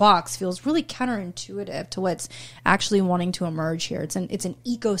a box feels really counterintuitive to what's actually wanting to emerge here. It's an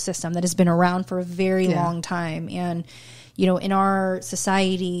ecosystem that has been around for a very long time, and in our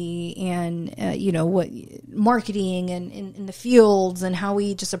society and what marketing and in the fields and how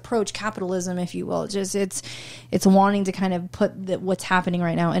we just approach capitalism, if you will, it's wanting to kind of put what's happening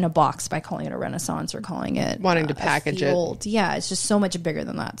right now in a box by calling it a Renaissance or calling it wanting to package it. Yeah, it's just so much bigger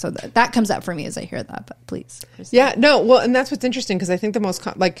than that. So that comes up for me as I hear that. But please, Kristen. Yeah, no, well, and that's what's interesting, because I think the most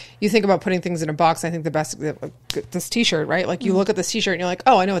you think about putting things in a box. I think the best, this T-shirt, right? Like you look at this T-shirt and you're like,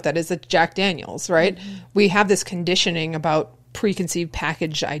 oh, I know what that is. It's Jack Daniels, right? We have this conditioning about preconceived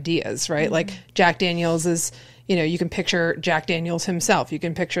packaged ideas, right? Like Jack Daniels is, you can picture Jack Daniels himself. You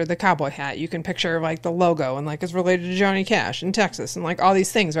can picture the cowboy hat. You can picture like the logo and like it's related to Johnny Cash in Texas and like all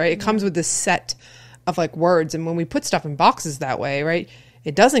these things, right? It comes with this set of like words. And when we put stuff in boxes that way, right,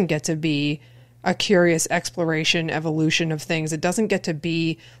 it doesn't get to be a curious exploration, evolution of things. It doesn't get to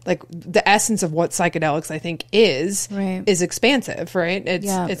be like the essence of what psychedelics, I think, is expansive, right?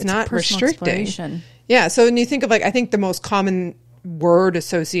 It's not restricting. Yeah. So when you think of I think the most common word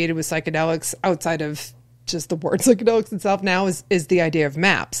associated with psychedelics outside of just the word psychedelics itself now is the idea of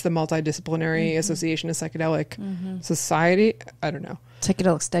MAPS, the Multidisciplinary Association of Psychedelic Society. I don't know.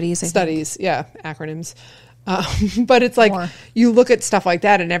 Psychedelic Studies. Yeah. Acronyms. But it's like you look at stuff like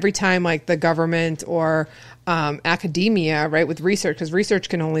that, and every time like the government or academia, right, with research, because research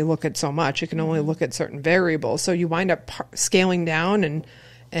can only look at so much, it can only look at certain variables, so you wind up scaling down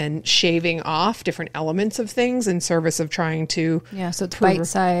and shaving off different elements of things in service of trying to so it's bite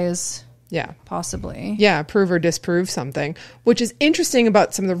size, possibly prove or disprove something, which is interesting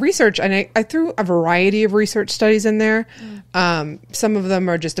about some of the research. And I threw a variety of research studies in there. Some of them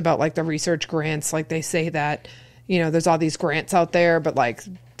are just about like the research grants, like they say that there's all these grants out there, but like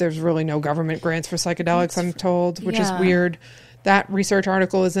there's really no government grants for psychedelics, I'm told, which is weird. That research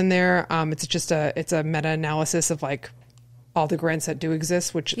article is in there. It's a meta-analysis of like all the grants that do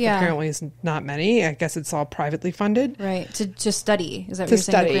exist, which apparently is not many. I guess it's all privately funded. Right. To study. Is that what you're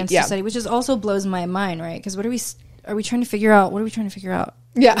saying? The grants to study, which also blows my mind, right? Because are we trying to figure out? What are we trying to figure out?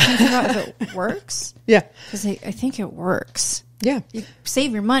 Yeah. Trying to figure out if it works? Yeah. Because I think it works. Yeah. You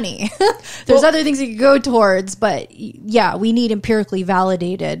save your money. There's other things you could go towards, but yeah, we need empirically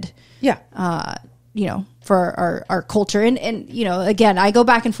validated, for our culture. And again, I go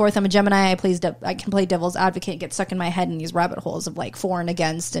back and forth. I'm a Gemini. I can play devil's advocate, get stuck in my head in these rabbit holes of like for and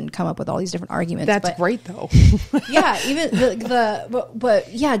against and come up with all these different arguments. That's great though. Yeah.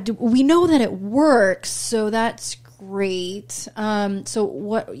 Even we know that it works. So that's great. So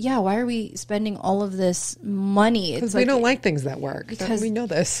why are we spending all of this money? Because we don't like things that work. Because we know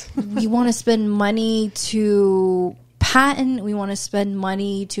this. We want to spend money to patent. We want to spend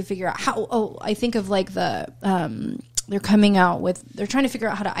money to figure out how. Oh, I think of like they're trying to figure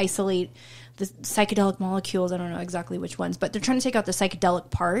out how to isolate the psychedelic molecules. I don't know exactly which ones, but they're trying to take out the psychedelic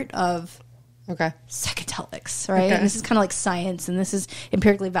part of psychedelics, right? Okay. And this is kind of like science, and this is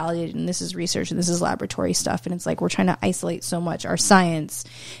empirically validated, and this is research, and this is laboratory stuff. And it's like we're trying to isolate so much our science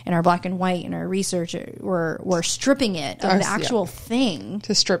and our black and white and our research. We're stripping it of the actual thing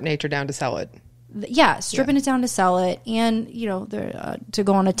to strip nature down to sell it. Yeah, stripping it down to sell it, and to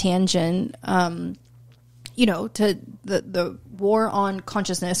go on a tangent, to the war on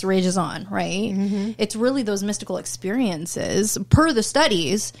consciousness rages on, right? Mm-hmm. It's really those mystical experiences, per the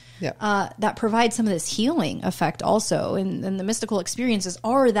studies, that provide some of this healing effect also, and the mystical experiences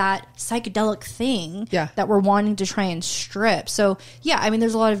are that psychedelic thing that we're wanting to try and strip. So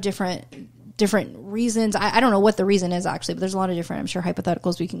there's a lot of different reasons. I don't know what the reason is actually, but there's a lot of different, I'm sure,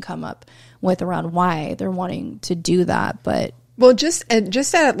 hypotheticals we can come up with around why they're wanting to do that. But well, just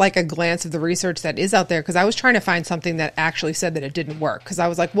at like a glance of the research that is out there, because I was trying to find something that actually said that it didn't work. Because I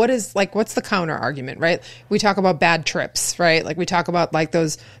was like, what's the counter argument, right? We talk about bad trips, right? Like we talk about like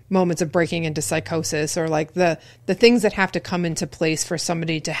those moments of breaking into psychosis, or like the things that have to come into place for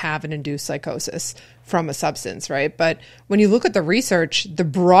somebody to have an induced psychosis from a substance, right? But when you look at the research, the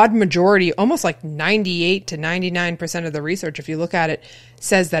broad majority, almost like 98 to 99% of the research, if you look at it,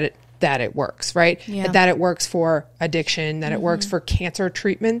 says that it works, right? Yeah. That it works for addiction, that it works for cancer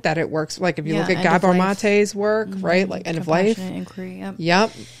treatment, that it works, like if you look at Gabor Mate's work, right? Like end of life. Inquiry,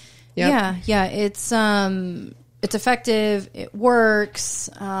 Yep. Yeah. It's effective. It works.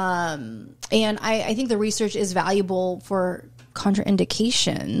 And I think the research is valuable for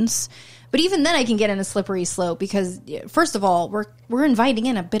contraindications. But even then I can get in a slippery slope because, first of all, we're inviting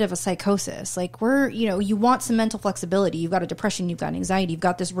in a bit of a psychosis. Like you want some mental flexibility. You've got a depression, you've got anxiety, you've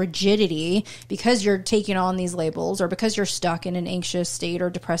got this rigidity because you're taking on these labels, or because you're stuck in an anxious state or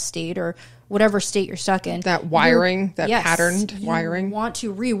depressed state or whatever state you're stuck in. That wiring, patterned wiring. You want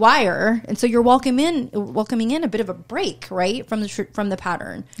to rewire, and so you're welcoming in a bit of a break, right, from the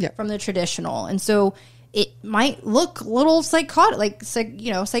pattern, from the traditional, and so it might look a little psychotic,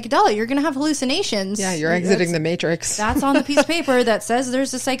 psychedelic. You're going to have hallucinations. Yeah, you're exiting the matrix. That's on the piece of paper that says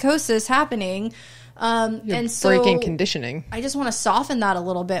there's a psychosis happening. And so breaking conditioning. I just want to soften that a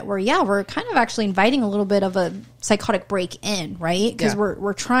little bit where, we're kind of actually inviting a little bit of a psychotic break in, right? Because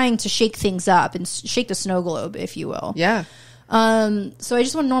we're trying to shake things up and shake the snow globe, if you will. Yeah. So I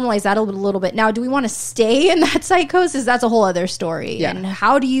just want to normalize that a little bit. Now, do we want to stay in that psychosis? That's a whole other story. Yeah. And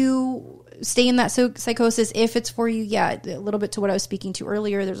how do you stay in that psychosis if it's for you? A little bit to what I was speaking to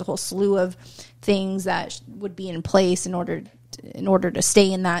earlier. There's a whole slew of things that would be in place in order to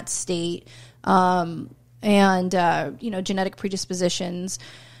stay in that state. Genetic predispositions,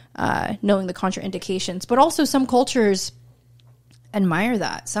 knowing the contraindications, but also some cultures admire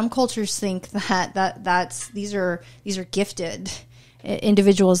that. Some cultures think that these are gifted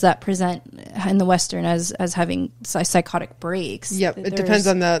individuals that present in the Western as having psychotic breaks. Yep. It depends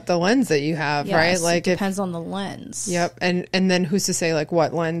on the lens that you have, right? Like it depends on the lens. Yep. And then who's to say like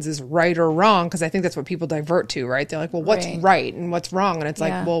what lens is right or wrong? Because I think that's what people divert to, right? They're like, well, what's right and what's wrong? And it's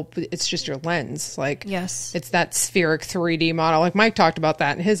like, well, it's just your lens. Like, yes, it's that spheric 3D model. Like Mike talked about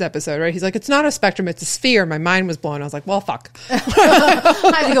that in his episode, right? He's like, it's not a spectrum, it's a sphere. My mind was blown. I was like, well, fuck. I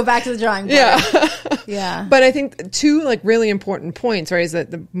have to go back to the drawing board. Yeah. But I think two like really important points, right, is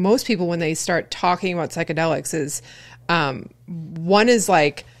that most people when they start talking about psychedelics is one is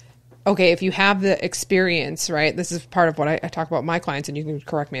like, okay, if you have the experience, right, this is part of what I talk about with my clients, and you can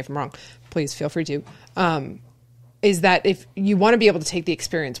correct me if I'm wrong, please feel free to, is that if you want to be able to take the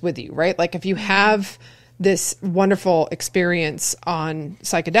experience with you, right, like if you have this wonderful experience on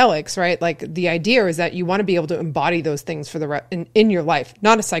psychedelics, right, like the idea is that you want to be able to embody those things for the in your life,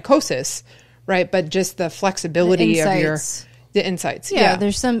 not a psychosis, right, but just the flexibility of The insights. Yeah,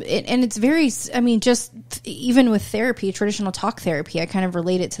 there's some, and it's very, I mean, just even with therapy, traditional talk therapy, I kind of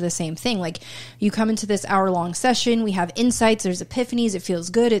relate it to the same thing. Like, you come into this hour-long session, we have insights, there's epiphanies, it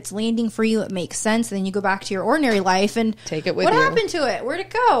feels good, it's landing for you, it makes sense, and then you go back to your ordinary life and take it with what you. Happened to it? Where'd it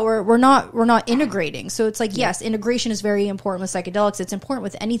go? Or we're not integrating. So it's like, yes, integration is very important with psychedelics. It's important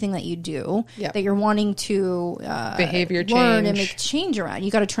with anything that you do that you're wanting to behavior learn change and make change around.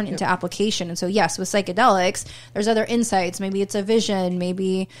 You got to turn it into application. And so, yes, with psychedelics, there's other insights. Maybe it's a vision,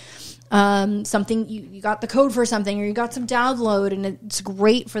 maybe something you got the code for something, or you got some download, and it's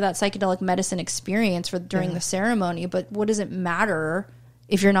great for that psychedelic medicine experience for during the ceremony. But what does it matter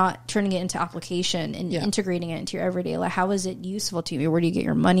if you're not turning it into application and integrating it into your everyday life? How is it useful to you? Where do you get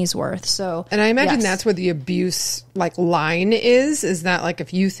your money's worth? So, and I imagine that's where the abuse line is that like,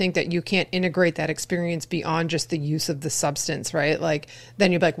 if you think that you can't integrate that experience beyond just the use of the substance, right? Like,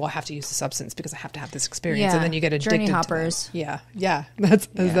 then you'll be like, well, I have to use the substance because I have to have this experience. And then you get addicted journey hoppers. to that. Yeah. That's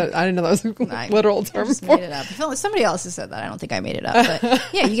I didn't know that was a literal term. I just made it up. I feel like somebody else has said that. I don't think I made it up. But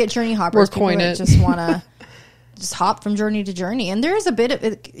yeah, you get journey hoppers. We're coining it. Just want to just hop from journey to journey. And there's a bit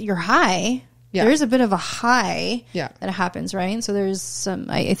of you're high. Yeah. There is a bit of a high that happens, right? So there's some,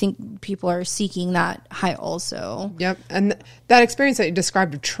 I think people are seeking that high also. Yep. And that experience that you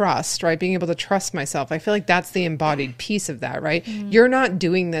described of trust, right? Being able to trust myself. I feel like that's the embodied piece of that, right? Mm-hmm. You're not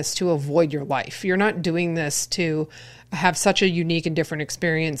doing this to avoid your life. You're not doing this to have such a unique and different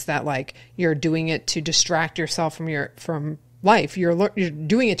experience that like you're doing it to distract yourself from life. You're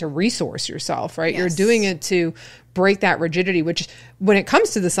doing it to resource yourself, right? Yes. You're doing it to break that rigidity, which when it comes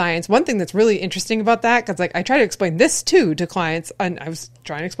to the science, one thing that's really interesting about that, because like I try to explain this too to clients, and I was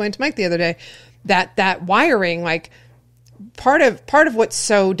trying to explain to Mike the other day, that wiring, like part of what's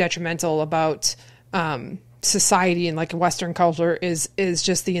so detrimental about society and like Western culture is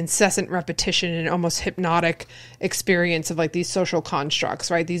just the incessant repetition and almost hypnotic experience of like these social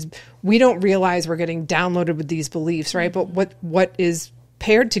constructs, right? We don't realize we're getting downloaded with these beliefs, right? But what is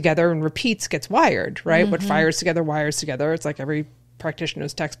paired together and repeats gets wired, right? Mm-hmm. What fires together wires together. It's like every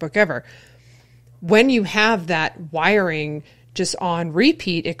practitioner's textbook ever. When you have that wiring just on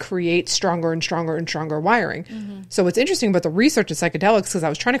repeat, it creates stronger and stronger and stronger wiring. Mm-hmm. So what's interesting about the research of psychedelics, because I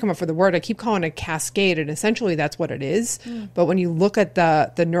was trying to come up with the word, I keep calling it cascade, and essentially that's what it is. Mm. But when you look at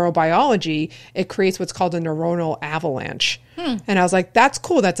the neurobiology, it creates what's called a neuronal avalanche. And I was like, that's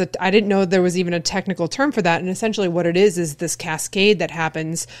cool. I didn't know there was even a technical term for that. And essentially what it is this cascade that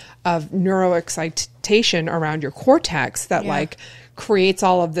happens of neuroexcitation around your cortex that like creates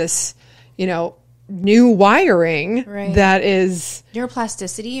all of this, new wiring that is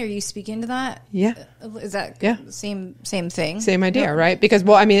neuroplasticity. Are you speaking to that? Yeah. Is that same thing? Same idea, right? Because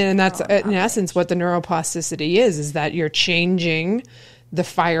and that's in essence what the neuroplasticity is that you're changing the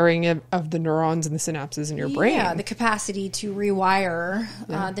firing of the neurons and the synapses in your brain. Yeah, the capacity to rewire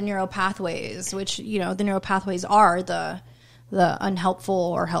the neural pathways, which, the neural pathways are the unhelpful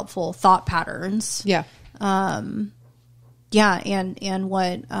or helpful thought patterns. Yeah. And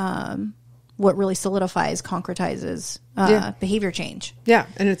what really solidifies, concretizes behavior change. Yeah,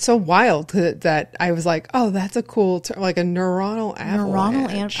 and it's so wild that I was like, oh, that's a cool term, like a neuronal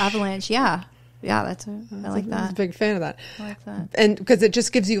avalanche. Neuronal avalanche, yeah. Yeah, I like that. I was a big fan of that. I like that. And because it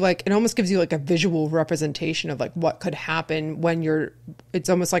just gives you it almost gives you like a visual representation of like what could happen when it's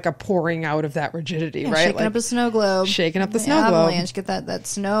almost like a pouring out of that rigidity, right? Shaking up a snow globe. Shaking up the snow avalanche, get that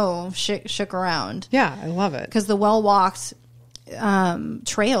snow shook around. Yeah, I love it. Because the well-walked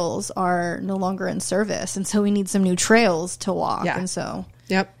trails are no longer in service. And so we need some new trails to walk. Yeah. And so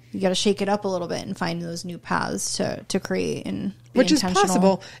you got to shake it up a little bit and find those new paths to create and be which is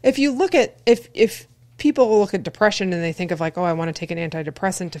possible. If you look at, if people look at depression and they think of like, oh, I want to take an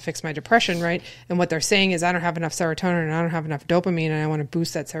antidepressant to fix my depression, right? And what they're saying is I don't have enough serotonin and I don't have enough dopamine and I want to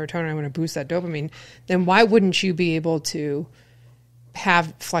boost that serotonin, I want to boost that dopamine, then why wouldn't you be able to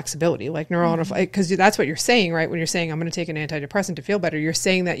have flexibility, like neuronal, because that's what you're saying, right? When you're saying I'm going to take an antidepressant to feel better, you're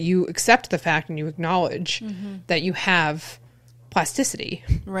saying that you accept the fact and you acknowledge that you have plasticity,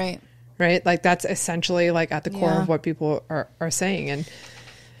 right? Like that's essentially like at the core of what people are saying. And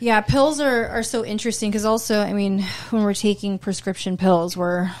yeah, pills are so interesting because also, I mean, when we're taking prescription pills,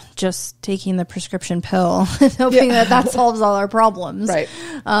 we're just taking the prescription pill and hoping that solves all our problems. Right.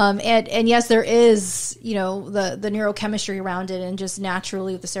 And yes, there is, the neurochemistry around it and just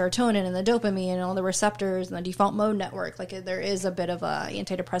naturally with the serotonin and the dopamine and all the receptors and the default mode network, like there is a bit of a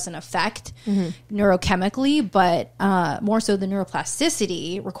antidepressant effect neurochemically, but more so the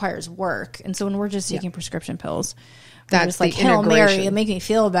neuroplasticity requires work. And so when we're just taking prescription pills, That's just like the Hail Mary integration. and make me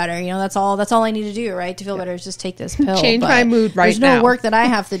feel better. You know, that's all I need to do, right? To feel better is just take this pill. Change But my mood right there's now. no work that I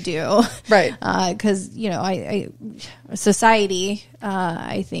have to do. Right. Because, you know, society,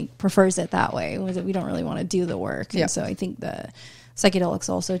 I think, prefers it that way. We don't really want to do the work. Yeah. And so I think the psychedelics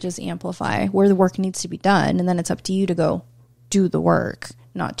also just amplify where the work needs to be done. And then it's up to you to go do the work,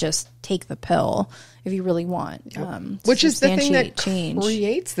 not just take the pill if you really want. Which is the thing that change.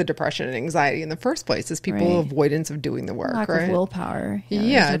 creates the depression and anxiety in the first place, is people avoidance of doing the work, Lack right? of willpower.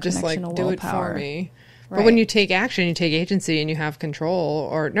 Yeah, there's no just like connection to do it for willpower. me. But Right. when you take action, you take agency, and you have control,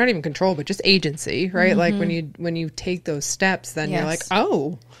 or not even control, but just agency, right? Like when you take those steps, then you're like, Yes.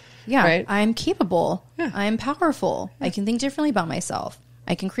 oh, Yeah, right? I'm capable. Yeah. I'm powerful. I can think differently about myself.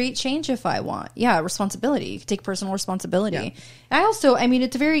 I can create change if I want. Yeah, responsibility. You can take personal responsibility. I also, I mean,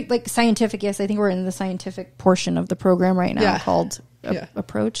 it's very like scientific. Yes, I think we're in the scientific portion of the program right now called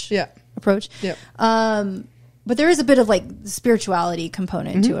Approach. Yeah. Approach. Yep. But there is a bit of like spirituality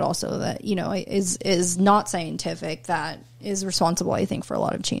component to it also that, you know, is not scientific, that is responsible, I think, for a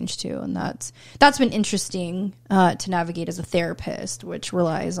lot of change too. And that's been interesting to navigate as a therapist, which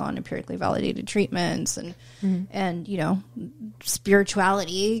relies on empirically validated treatments and, you know,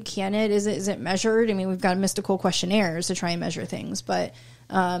 spirituality. Is it measured? I mean, we've got mystical questionnaires to try and measure things, but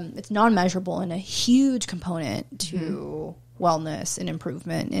it's non-measurable and a huge component to wellness and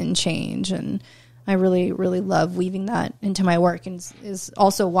improvement and change. And I really, really love weaving that into my work, and is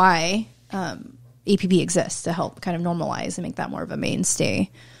also why APB exists, to help kind of normalize and make that more of a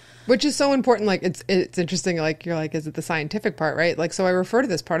mainstay. Which is so important. Like it's interesting. Like you're like, is it the scientific part, right? Like, so I refer to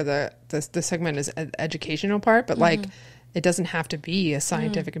this part of the segment as an educational part, but like it doesn't have to be a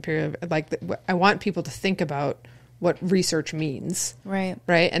scientific imperial. Like I want people to think about what research means. Right.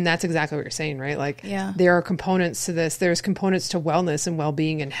 Right. And that's exactly what you're saying, right? Like there are components to this. There's components to wellness and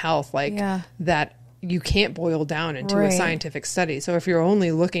well-being and health, like that you can't boil down into a scientific study. So if you're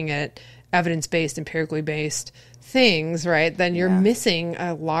only looking at evidence-based, empirically based things, right, then you're missing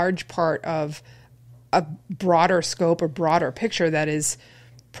a large part of a broader scope or broader picture that is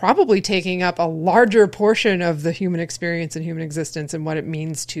probably taking up a larger portion of the human experience and human existence and what it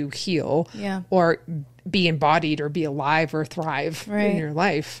means to heal or be embodied or be alive or thrive in your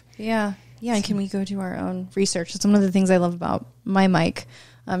life. Yeah. Yeah. And can we go do our own research? It's one of the things I love about my mic.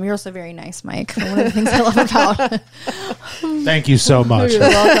 You're also very nice, Mike. One of the things I love about. Thank you so much. You're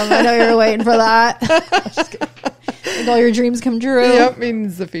welcome. I know you were waiting for that. Just kidding. Make all your dreams come true. Yep,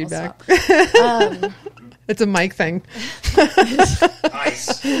 means the feedback. It's a mic thing.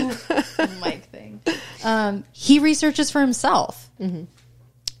 Nice. Mike thing. He researches for himself.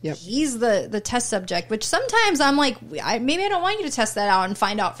 Yep. He's the test subject, which sometimes I'm like, maybe I don't want you to test that out and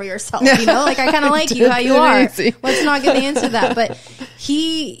find out for yourself. You know, like I kind of like you how you are. Easy. Let's not get into that. But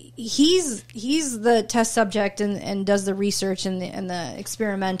he's the test subject and does the research and the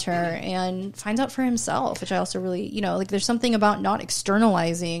experimenter and finds out for himself, which I also really, you know, like there's something about not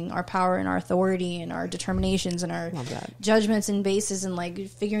externalizing our power and our authority and our determinations and our judgments and bases and like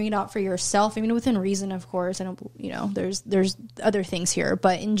figuring it out for yourself. I mean, within reason, of course. I don't, you know, there's other things here,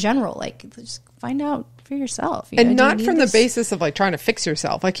 but in general, like just find out for yourself. You know, and not from the basis of like trying to fix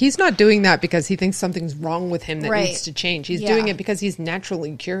yourself. Like he's not doing that because he thinks something's wrong with him that needs to change. He's doing it because he's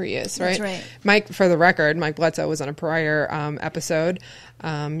naturally curious, right? That's right. Mike, for the record, Mike Bledsoe was on a prior episode.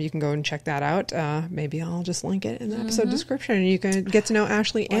 You can go and check that out. Maybe I'll just link it in the episode description and you can get to know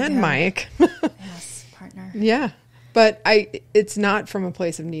Ashley and Mike. Yes, partner. Yeah. But it's not from a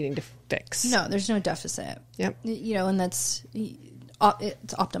place of needing to fix. No, there's no deficit. Yep. You know, and that's...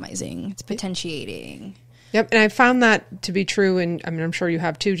 it's optimizing, it's potentiating. Yep. And I found that to be true. And I mean, I'm sure you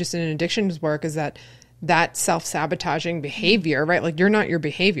have too, just in addictions work, is that self-sabotaging behavior, right? Like you're not your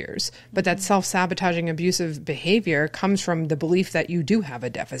behaviors, but that self-sabotaging abusive behavior comes from the belief that you do have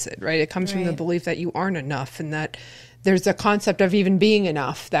a deficit, right? It comes from the belief that you aren't enough and that there's a concept of even being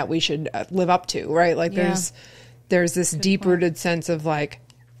enough that we should live up to, right? Like there's this deep-rooted sense of like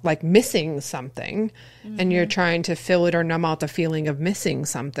missing something and you're trying to fill it or numb out the feeling of missing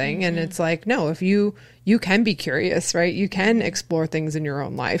something. And it's like, no, if you can be curious, right? You can explore things in your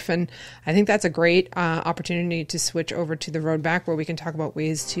own life. And I think that's a great opportunity to switch over to the road back where we can talk about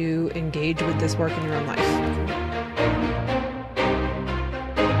ways to engage with this work in your own life.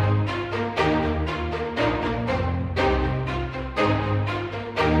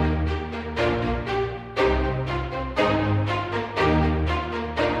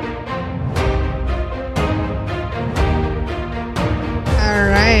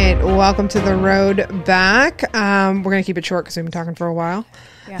 right. Welcome to the road back. We're going to keep it short because we've been talking for a while.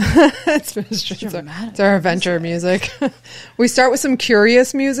 Yeah. It's our adventure music. We start with some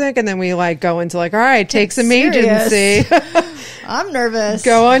curious music and then we go into all right, take some agency. I'm nervous.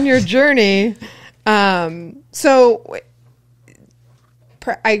 Go on your journey. So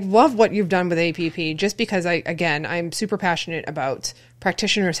I love what you've done with APP just because I'm super passionate about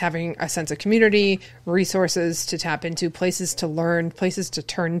practitioners having a sense of community, resources to tap into, places to learn, places to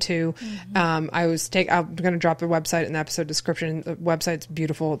turn to. I'm going to drop the website in the episode description. The website's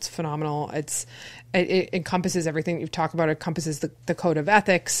beautiful. It's phenomenal. It encompasses everything you've talked about. It encompasses the code of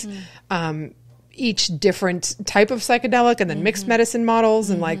ethics, each different type of psychedelic, and then mixed medicine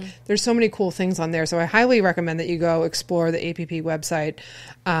models. And there's so many cool things on there. So I highly recommend that you go explore the APP website,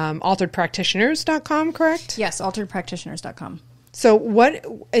 alteredpractitioners.com, correct? Yes, alteredpractitioners.com. So what,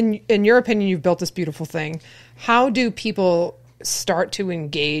 in your opinion, you've built this beautiful thing. How do people start to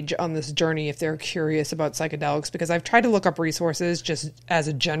engage on this journey if they're curious about psychedelics? Because I've tried to look up resources just as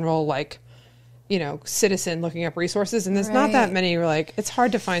a general, citizen looking up resources. And there's not that many. It's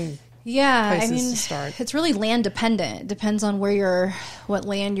hard to find places to start. It's really land dependent. It depends on what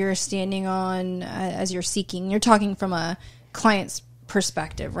land you're standing on as you're seeking. You're talking from a client's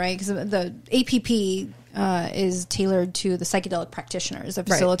perspective, right? Because the APP is tailored to the psychedelic practitioners, the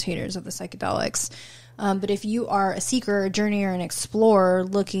facilitators of the psychedelics. But if you are a seeker, a journeyer, an explorer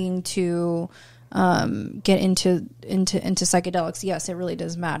looking to get into psychedelics, yes, it really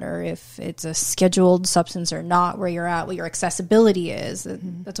does matter if it's a scheduled substance or not, where you're at, what your accessibility is.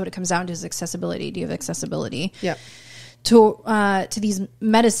 That's what it comes down to, is accessibility. Do you have accessibility? Yeah. To these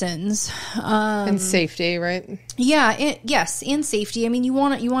medicines, and safety, right? Yeah. Yes, and safety. I mean, you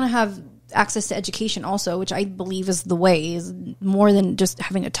want to have access to education also, which I believe is the way, is more than just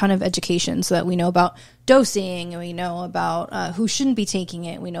having a ton of education, so that we know about dosing, and we know about who shouldn't be taking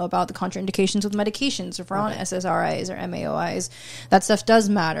it. We know about the contraindications with medications, if we're on SSRIs or MAOIs. That stuff does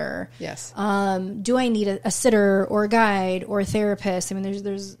matter. Yes. Do I need a sitter or a guide or a therapist? I mean,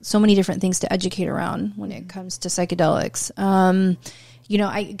 there's so many different things to educate around when it comes to psychedelics.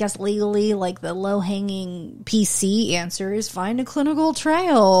 I guess legally, the low-hanging PC answer is find a clinical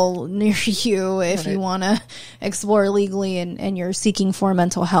trial near you if you want to explore legally and you're seeking for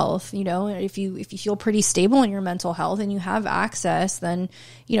mental health. If you feel pretty stable in your mental health and you have access, then,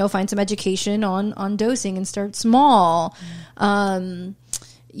 find some education on dosing and start small.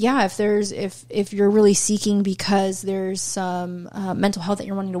 If you're really seeking because there's some mental health that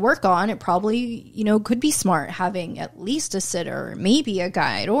you're wanting to work on, it probably, could be smart having at least a sitter, maybe a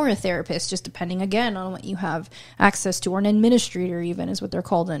guide or a therapist, just depending again on what you have access to, or an administrator even is what they're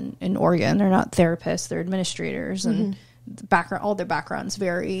called in Oregon. They're not therapists, they're administrators, and all their backgrounds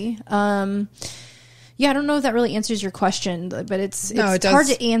vary. I don't know if that really answers your question, but it's hard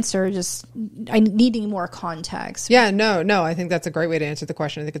to answer. Just needing more context. Yeah, no. I think that's a great way to answer the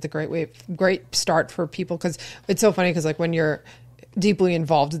question. I think it's a great start for people, because it's so funny, because when you're deeply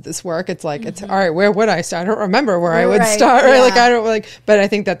involved with this work, it's it's all right, where would I start? I don't remember where I would start. Right? Yeah. But I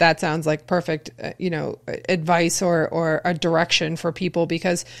think that sounds like perfect, advice or a direction for people,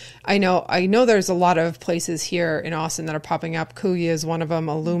 because I know there's a lot of places here in Austin that are popping up. Kuya is one of them.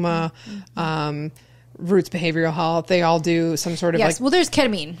 Illuma. Roots Behavioral Health, they all do some sort of well, there's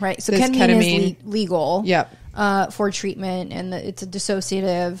ketamine, right? So ketamine is legal for treatment, and it's a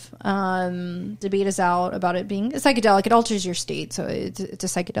dissociative. Debate is out about it being a psychedelic. It alters your state, so it's a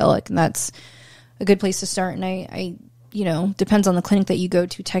psychedelic, and that's a good place to start. And I depends on the clinic that you go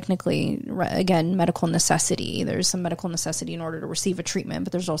to. Technically, again, medical necessity. There's some medical necessity in order to receive a treatment,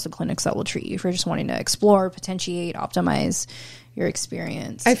 but there's also clinics that will treat you if you're just wanting to explore, potentiate, optimize your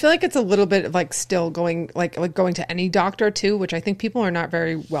experience. I feel like it's a little bit still going going to any doctor too, which I think people are not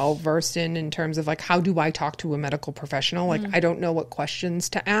very well versed in terms of how do I talk to a medical professional? I don't know what questions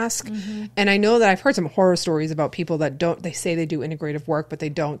to ask. And I know that I've heard some horror stories about people that they say they do integrative work, but they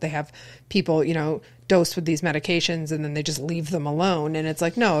don't. They have people, dosed with these medications and then they just leave them alone. And it's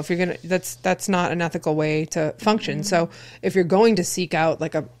no, if you're going to, that's not an ethical way to function. So if you're going to seek out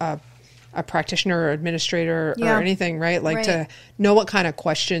a practitioner or administrator or anything, right? To know what kind of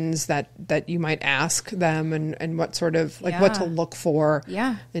questions that you might ask them, and what sort of what to look for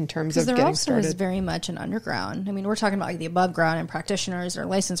in terms of getting started. There also is very much an underground. I mean, we're talking about the above ground, and practitioners are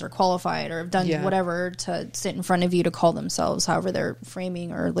licensed or qualified or have done whatever to sit in front of you to call themselves, however they're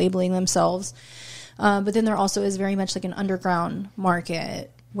framing or labeling themselves. But then there also is very much an underground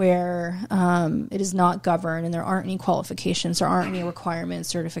market where it is not governed, and there aren't any qualifications, there aren't any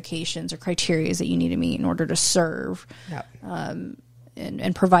requirements, certifications, or criteria that you need to meet in order to serve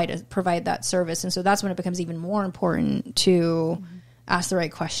and provide that service. And so that's when it becomes even more important to ask the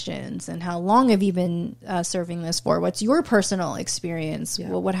right questions, and how long have you been serving this for? What's your personal experience?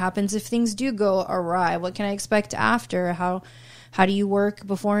 Well, what happens if things do go awry? What can I expect after? How do you work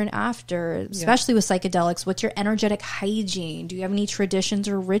before and after, especially with psychedelics? What's your energetic hygiene? Do you have any traditions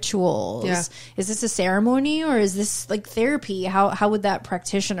or rituals? Yeah. Is this a ceremony or is this like therapy? How would that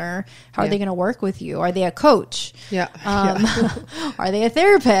practitioner, how are they going to work with you? Are they a coach? Are they a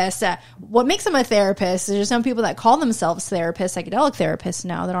therapist? What makes them a therapist? There's some people that call themselves therapists, psychedelic therapists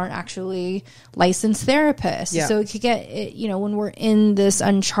now, that aren't actually licensed therapists. So it could get, when we're in this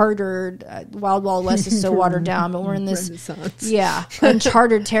uncharted, Wild Wild West is so watered down, but we're in this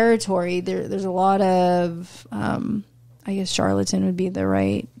uncharted territory. There's a lot of, I guess charlatan would be the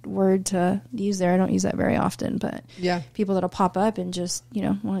right word to use there. I don't use that very often, but people that'll pop up and just,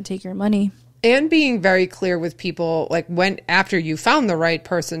 want to take your money. And being very clear with people, like after you found the right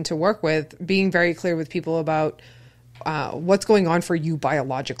person to work with, being very clear with people about what's going on for you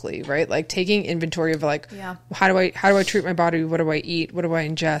biologically, right? Like taking inventory of how do I treat my body? What do I eat? What do I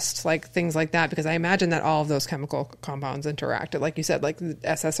ingest? Like things like that, because I imagine that all of those chemical compounds interact. Like you said, like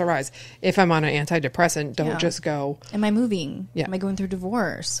SSRIs. If I'm on an antidepressant, don't just go. Am I moving? Am I going through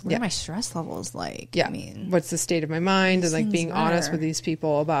divorce? What are my stress levels like? I mean, what's the state of my mind? And like being honest with these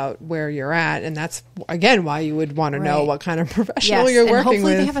people about where you're at. And that's again why you would want to know what kind of professional you're working with. And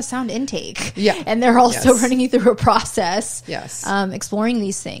hopefully they have a sound intake. And they're also running you through a process. Exploring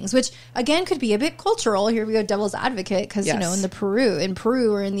these things, which again could be a bit cultural. Here we go, devil's advocate, because in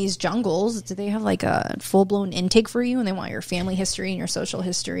Peru or in these jungles, do they have like a full-blown intake for you, and they want your family history and your social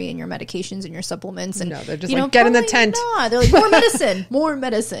history and your medications and your supplements? And no, they're just like, get in the tent. They're like, more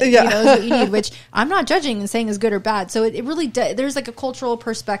medicine is what you need, which I'm not judging and saying is good or bad. So it really there's like a cultural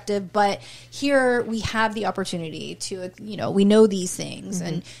perspective, but here we have the opportunity to we know these things,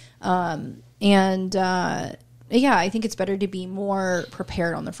 I think it's better to be more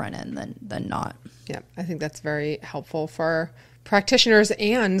prepared on the front end than not. Yeah, I think that's very helpful for practitioners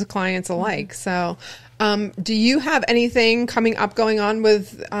and clients alike. So do you have anything going on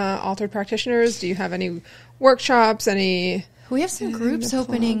with Altered Practitioners? Do you have any workshops, We have some groups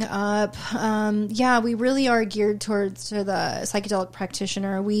opening up. We really are geared towards the psychedelic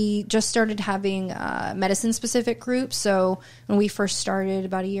practitioner. We just started having medicine-specific groups. So when we first started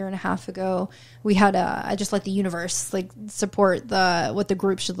about a year and a half ago, we had I just let the universe support what the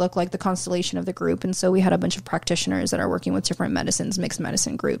group should look like, the constellation of the group. And so we had a bunch of practitioners that are working with different medicines, mixed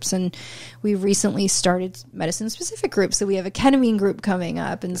medicine groups. And we recently started medicine-specific groups. So we have a ketamine group coming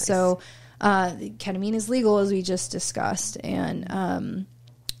up. And so ketamine is legal, as we just discussed, and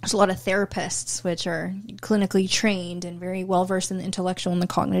there's a lot of therapists which are clinically trained and very well versed in the intellectual and the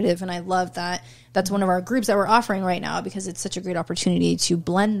cognitive, and I love that. That's one of our groups that we're offering right now because it's such a great opportunity to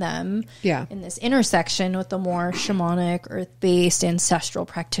blend them in this intersection with the more shamanic, earth-based, ancestral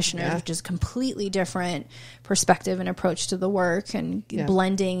practitioners, which is a completely different perspective and approach to the work, and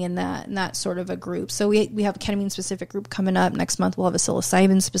blending in that sort of a group. So we have a ketamine-specific group coming up. Next month we'll have a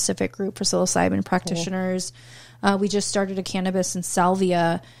psilocybin-specific group for psilocybin practitioners. We just started a cannabis and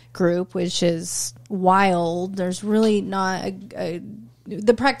salvia group, which is wild. There's really not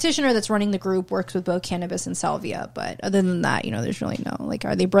the practitioner that's running the group works with both cannabis and salvia, but other than that, there's really no,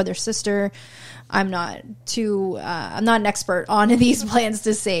 are they brother, sister? I'm not an expert on these plans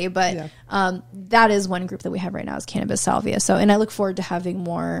to say, but that is one group that we have right now is cannabis salvia. So, and I look forward to having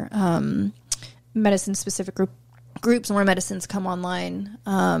more medicine specific groups, more medicines come online.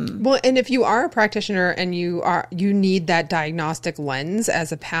 Well, and if you are a practitioner and you need that diagnostic lens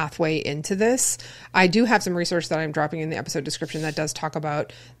as a pathway into this, I do have some research that I'm dropping in the episode description that does talk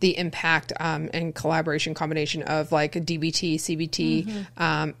about the impact and collaboration combination of DBT, CBT,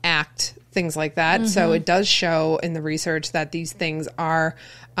 ACT, things like that. So it does show in the research that these things are,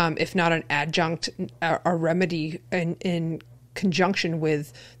 if not an adjunct, a remedy in conjunction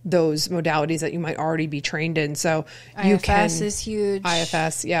with those modalities that you might already be trained in. So IFS is huge.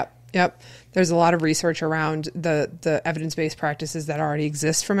 IFS, yep. There's a lot of research around the evidence-based practices that already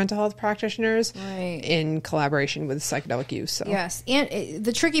exist for mental health practitioners in collaboration with psychedelic use. So. Yes, and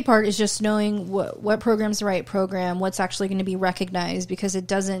the tricky part is just knowing what program's the right program, what's actually going to be recognized, because it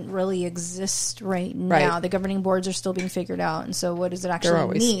doesn't really exist right now. The governing boards are still being figured out, and so what does it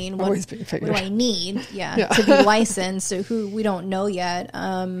actually mean? Always being figured out. What do I need? To be licensed? So who we don't know yet.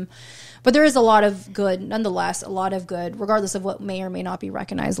 But there is a lot of good, nonetheless, regardless of what may or may not be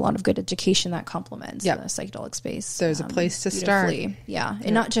recognized, a lot of good education that complements the psychedelic space. There's a place to start.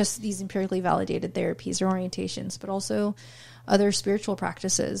 And not just these empirically validated therapies or orientations, but also other spiritual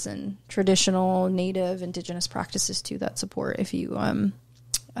practices and traditional, native, indigenous practices too that support if you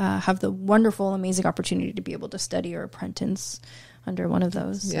have the wonderful, amazing opportunity to be able to study or apprentice under one of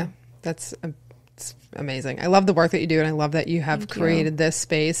those. Yeah, that's it's amazing. I love the work that you do, and I love that you have created this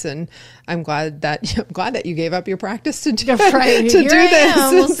space. And I'm glad that you gave up your practice to do right. to Here do I this.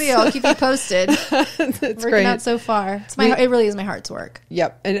 am. We'll see. I'll keep you posted. It's Working great. out so far. It really is my heart's work.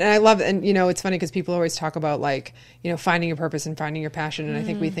 Yep. And I love, and it's funny because people always talk about like, finding your purpose and finding your passion. And I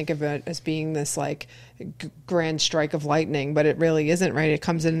think we think of it as being this like grand strike of lightning, but it really isn't, right? It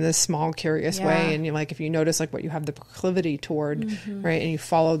comes in this small, curious way. And if you notice like what you have the proclivity toward, right? And you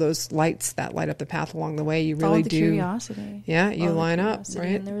follow those lights that light up the path along the way, you really do. Curiosity. Yeah. You line up,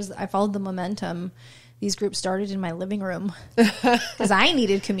 right? And I followed the momentum. These groups started in my living room because I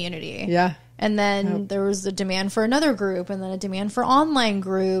needed community. Yeah. And then there was a demand for another group, and then a demand for online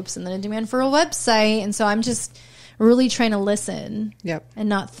groups, and then a demand for a website. And so I'm just really trying to listen and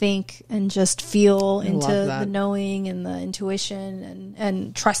not think and just feel into the knowing and the intuition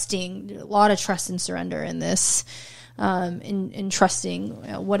and trusting. A lot of trust and surrender in this, in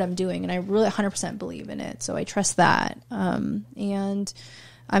trusting what I'm doing. And I really 100% believe in it. So I trust that. And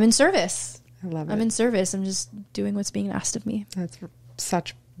I'm in service. I love it. I'm in service. I'm just doing what's being asked of me. That's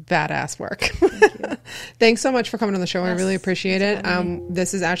such badass work. Thanks so much for coming on the show. Yes, I really appreciate it.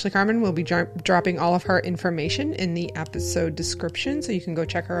 This is Ashley Carmen. We'll be dropping all of her information in the episode description, so you can go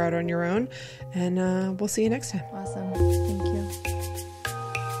check her out on your own. And we'll see you next time. Awesome. Thank you.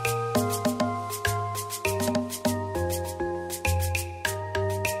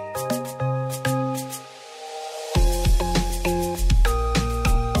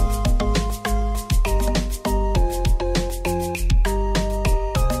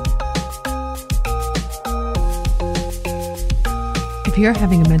 If you're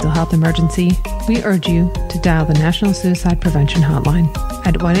having a mental health emergency, we urge you to dial the National Suicide Prevention Hotline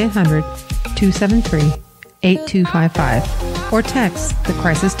at 1-800-273-8255 or text the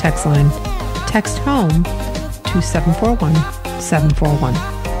crisis text line. Text HOME to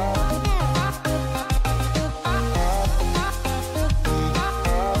 741-741.